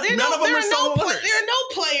 None of them are sole owners. There are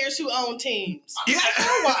no players who own teams. Yeah.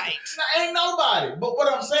 They're white. Ain't nobody. But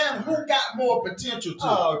what I'm saying, who got more potential to?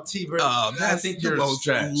 Oh, T-Bird. I think you're most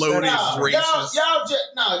loaded racist.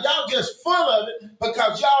 Y'all just full of it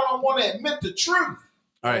because y'all don't want to admit the truth.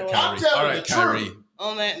 All right, Kyrie. I'm telling the truth.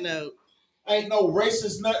 On that note, ain't no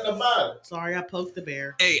racist nothing about it. Sorry, I poked the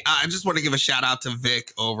bear. Hey, I just want to give a shout out to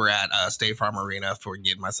Vic over at State Farm Arena for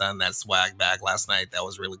getting my son that swag bag last night. That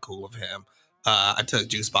was really cool of him. I took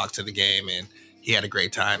Juicebox to the game, and he had a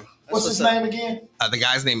great time. What's his name again? The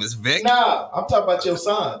guy's name is Vic. Nah, I'm talking about your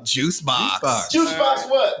son. Juicebox. Juicebox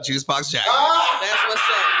what? Juicebox Jack. That's what's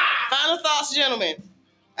up. Final thoughts, gentlemen.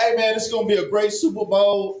 Hey, man, it's going to be a great Super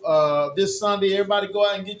Bowl this Sunday. Everybody go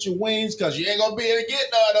out and get your wings because you ain't going to be able to get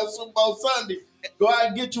none on Super Bowl Sunday. Go out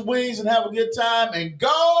and get your wings and have a good time. And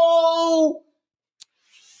go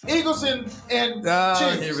Eagles and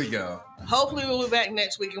Chiefs. Here we go. Hopefully we'll be back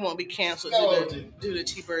next week and won't be canceled due to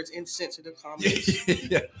T-Bird's insensitive comments.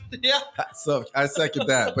 Yeah. So I second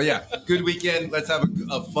that. But yeah, good weekend. Let's have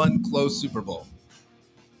a fun, close Super Bowl.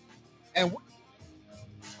 And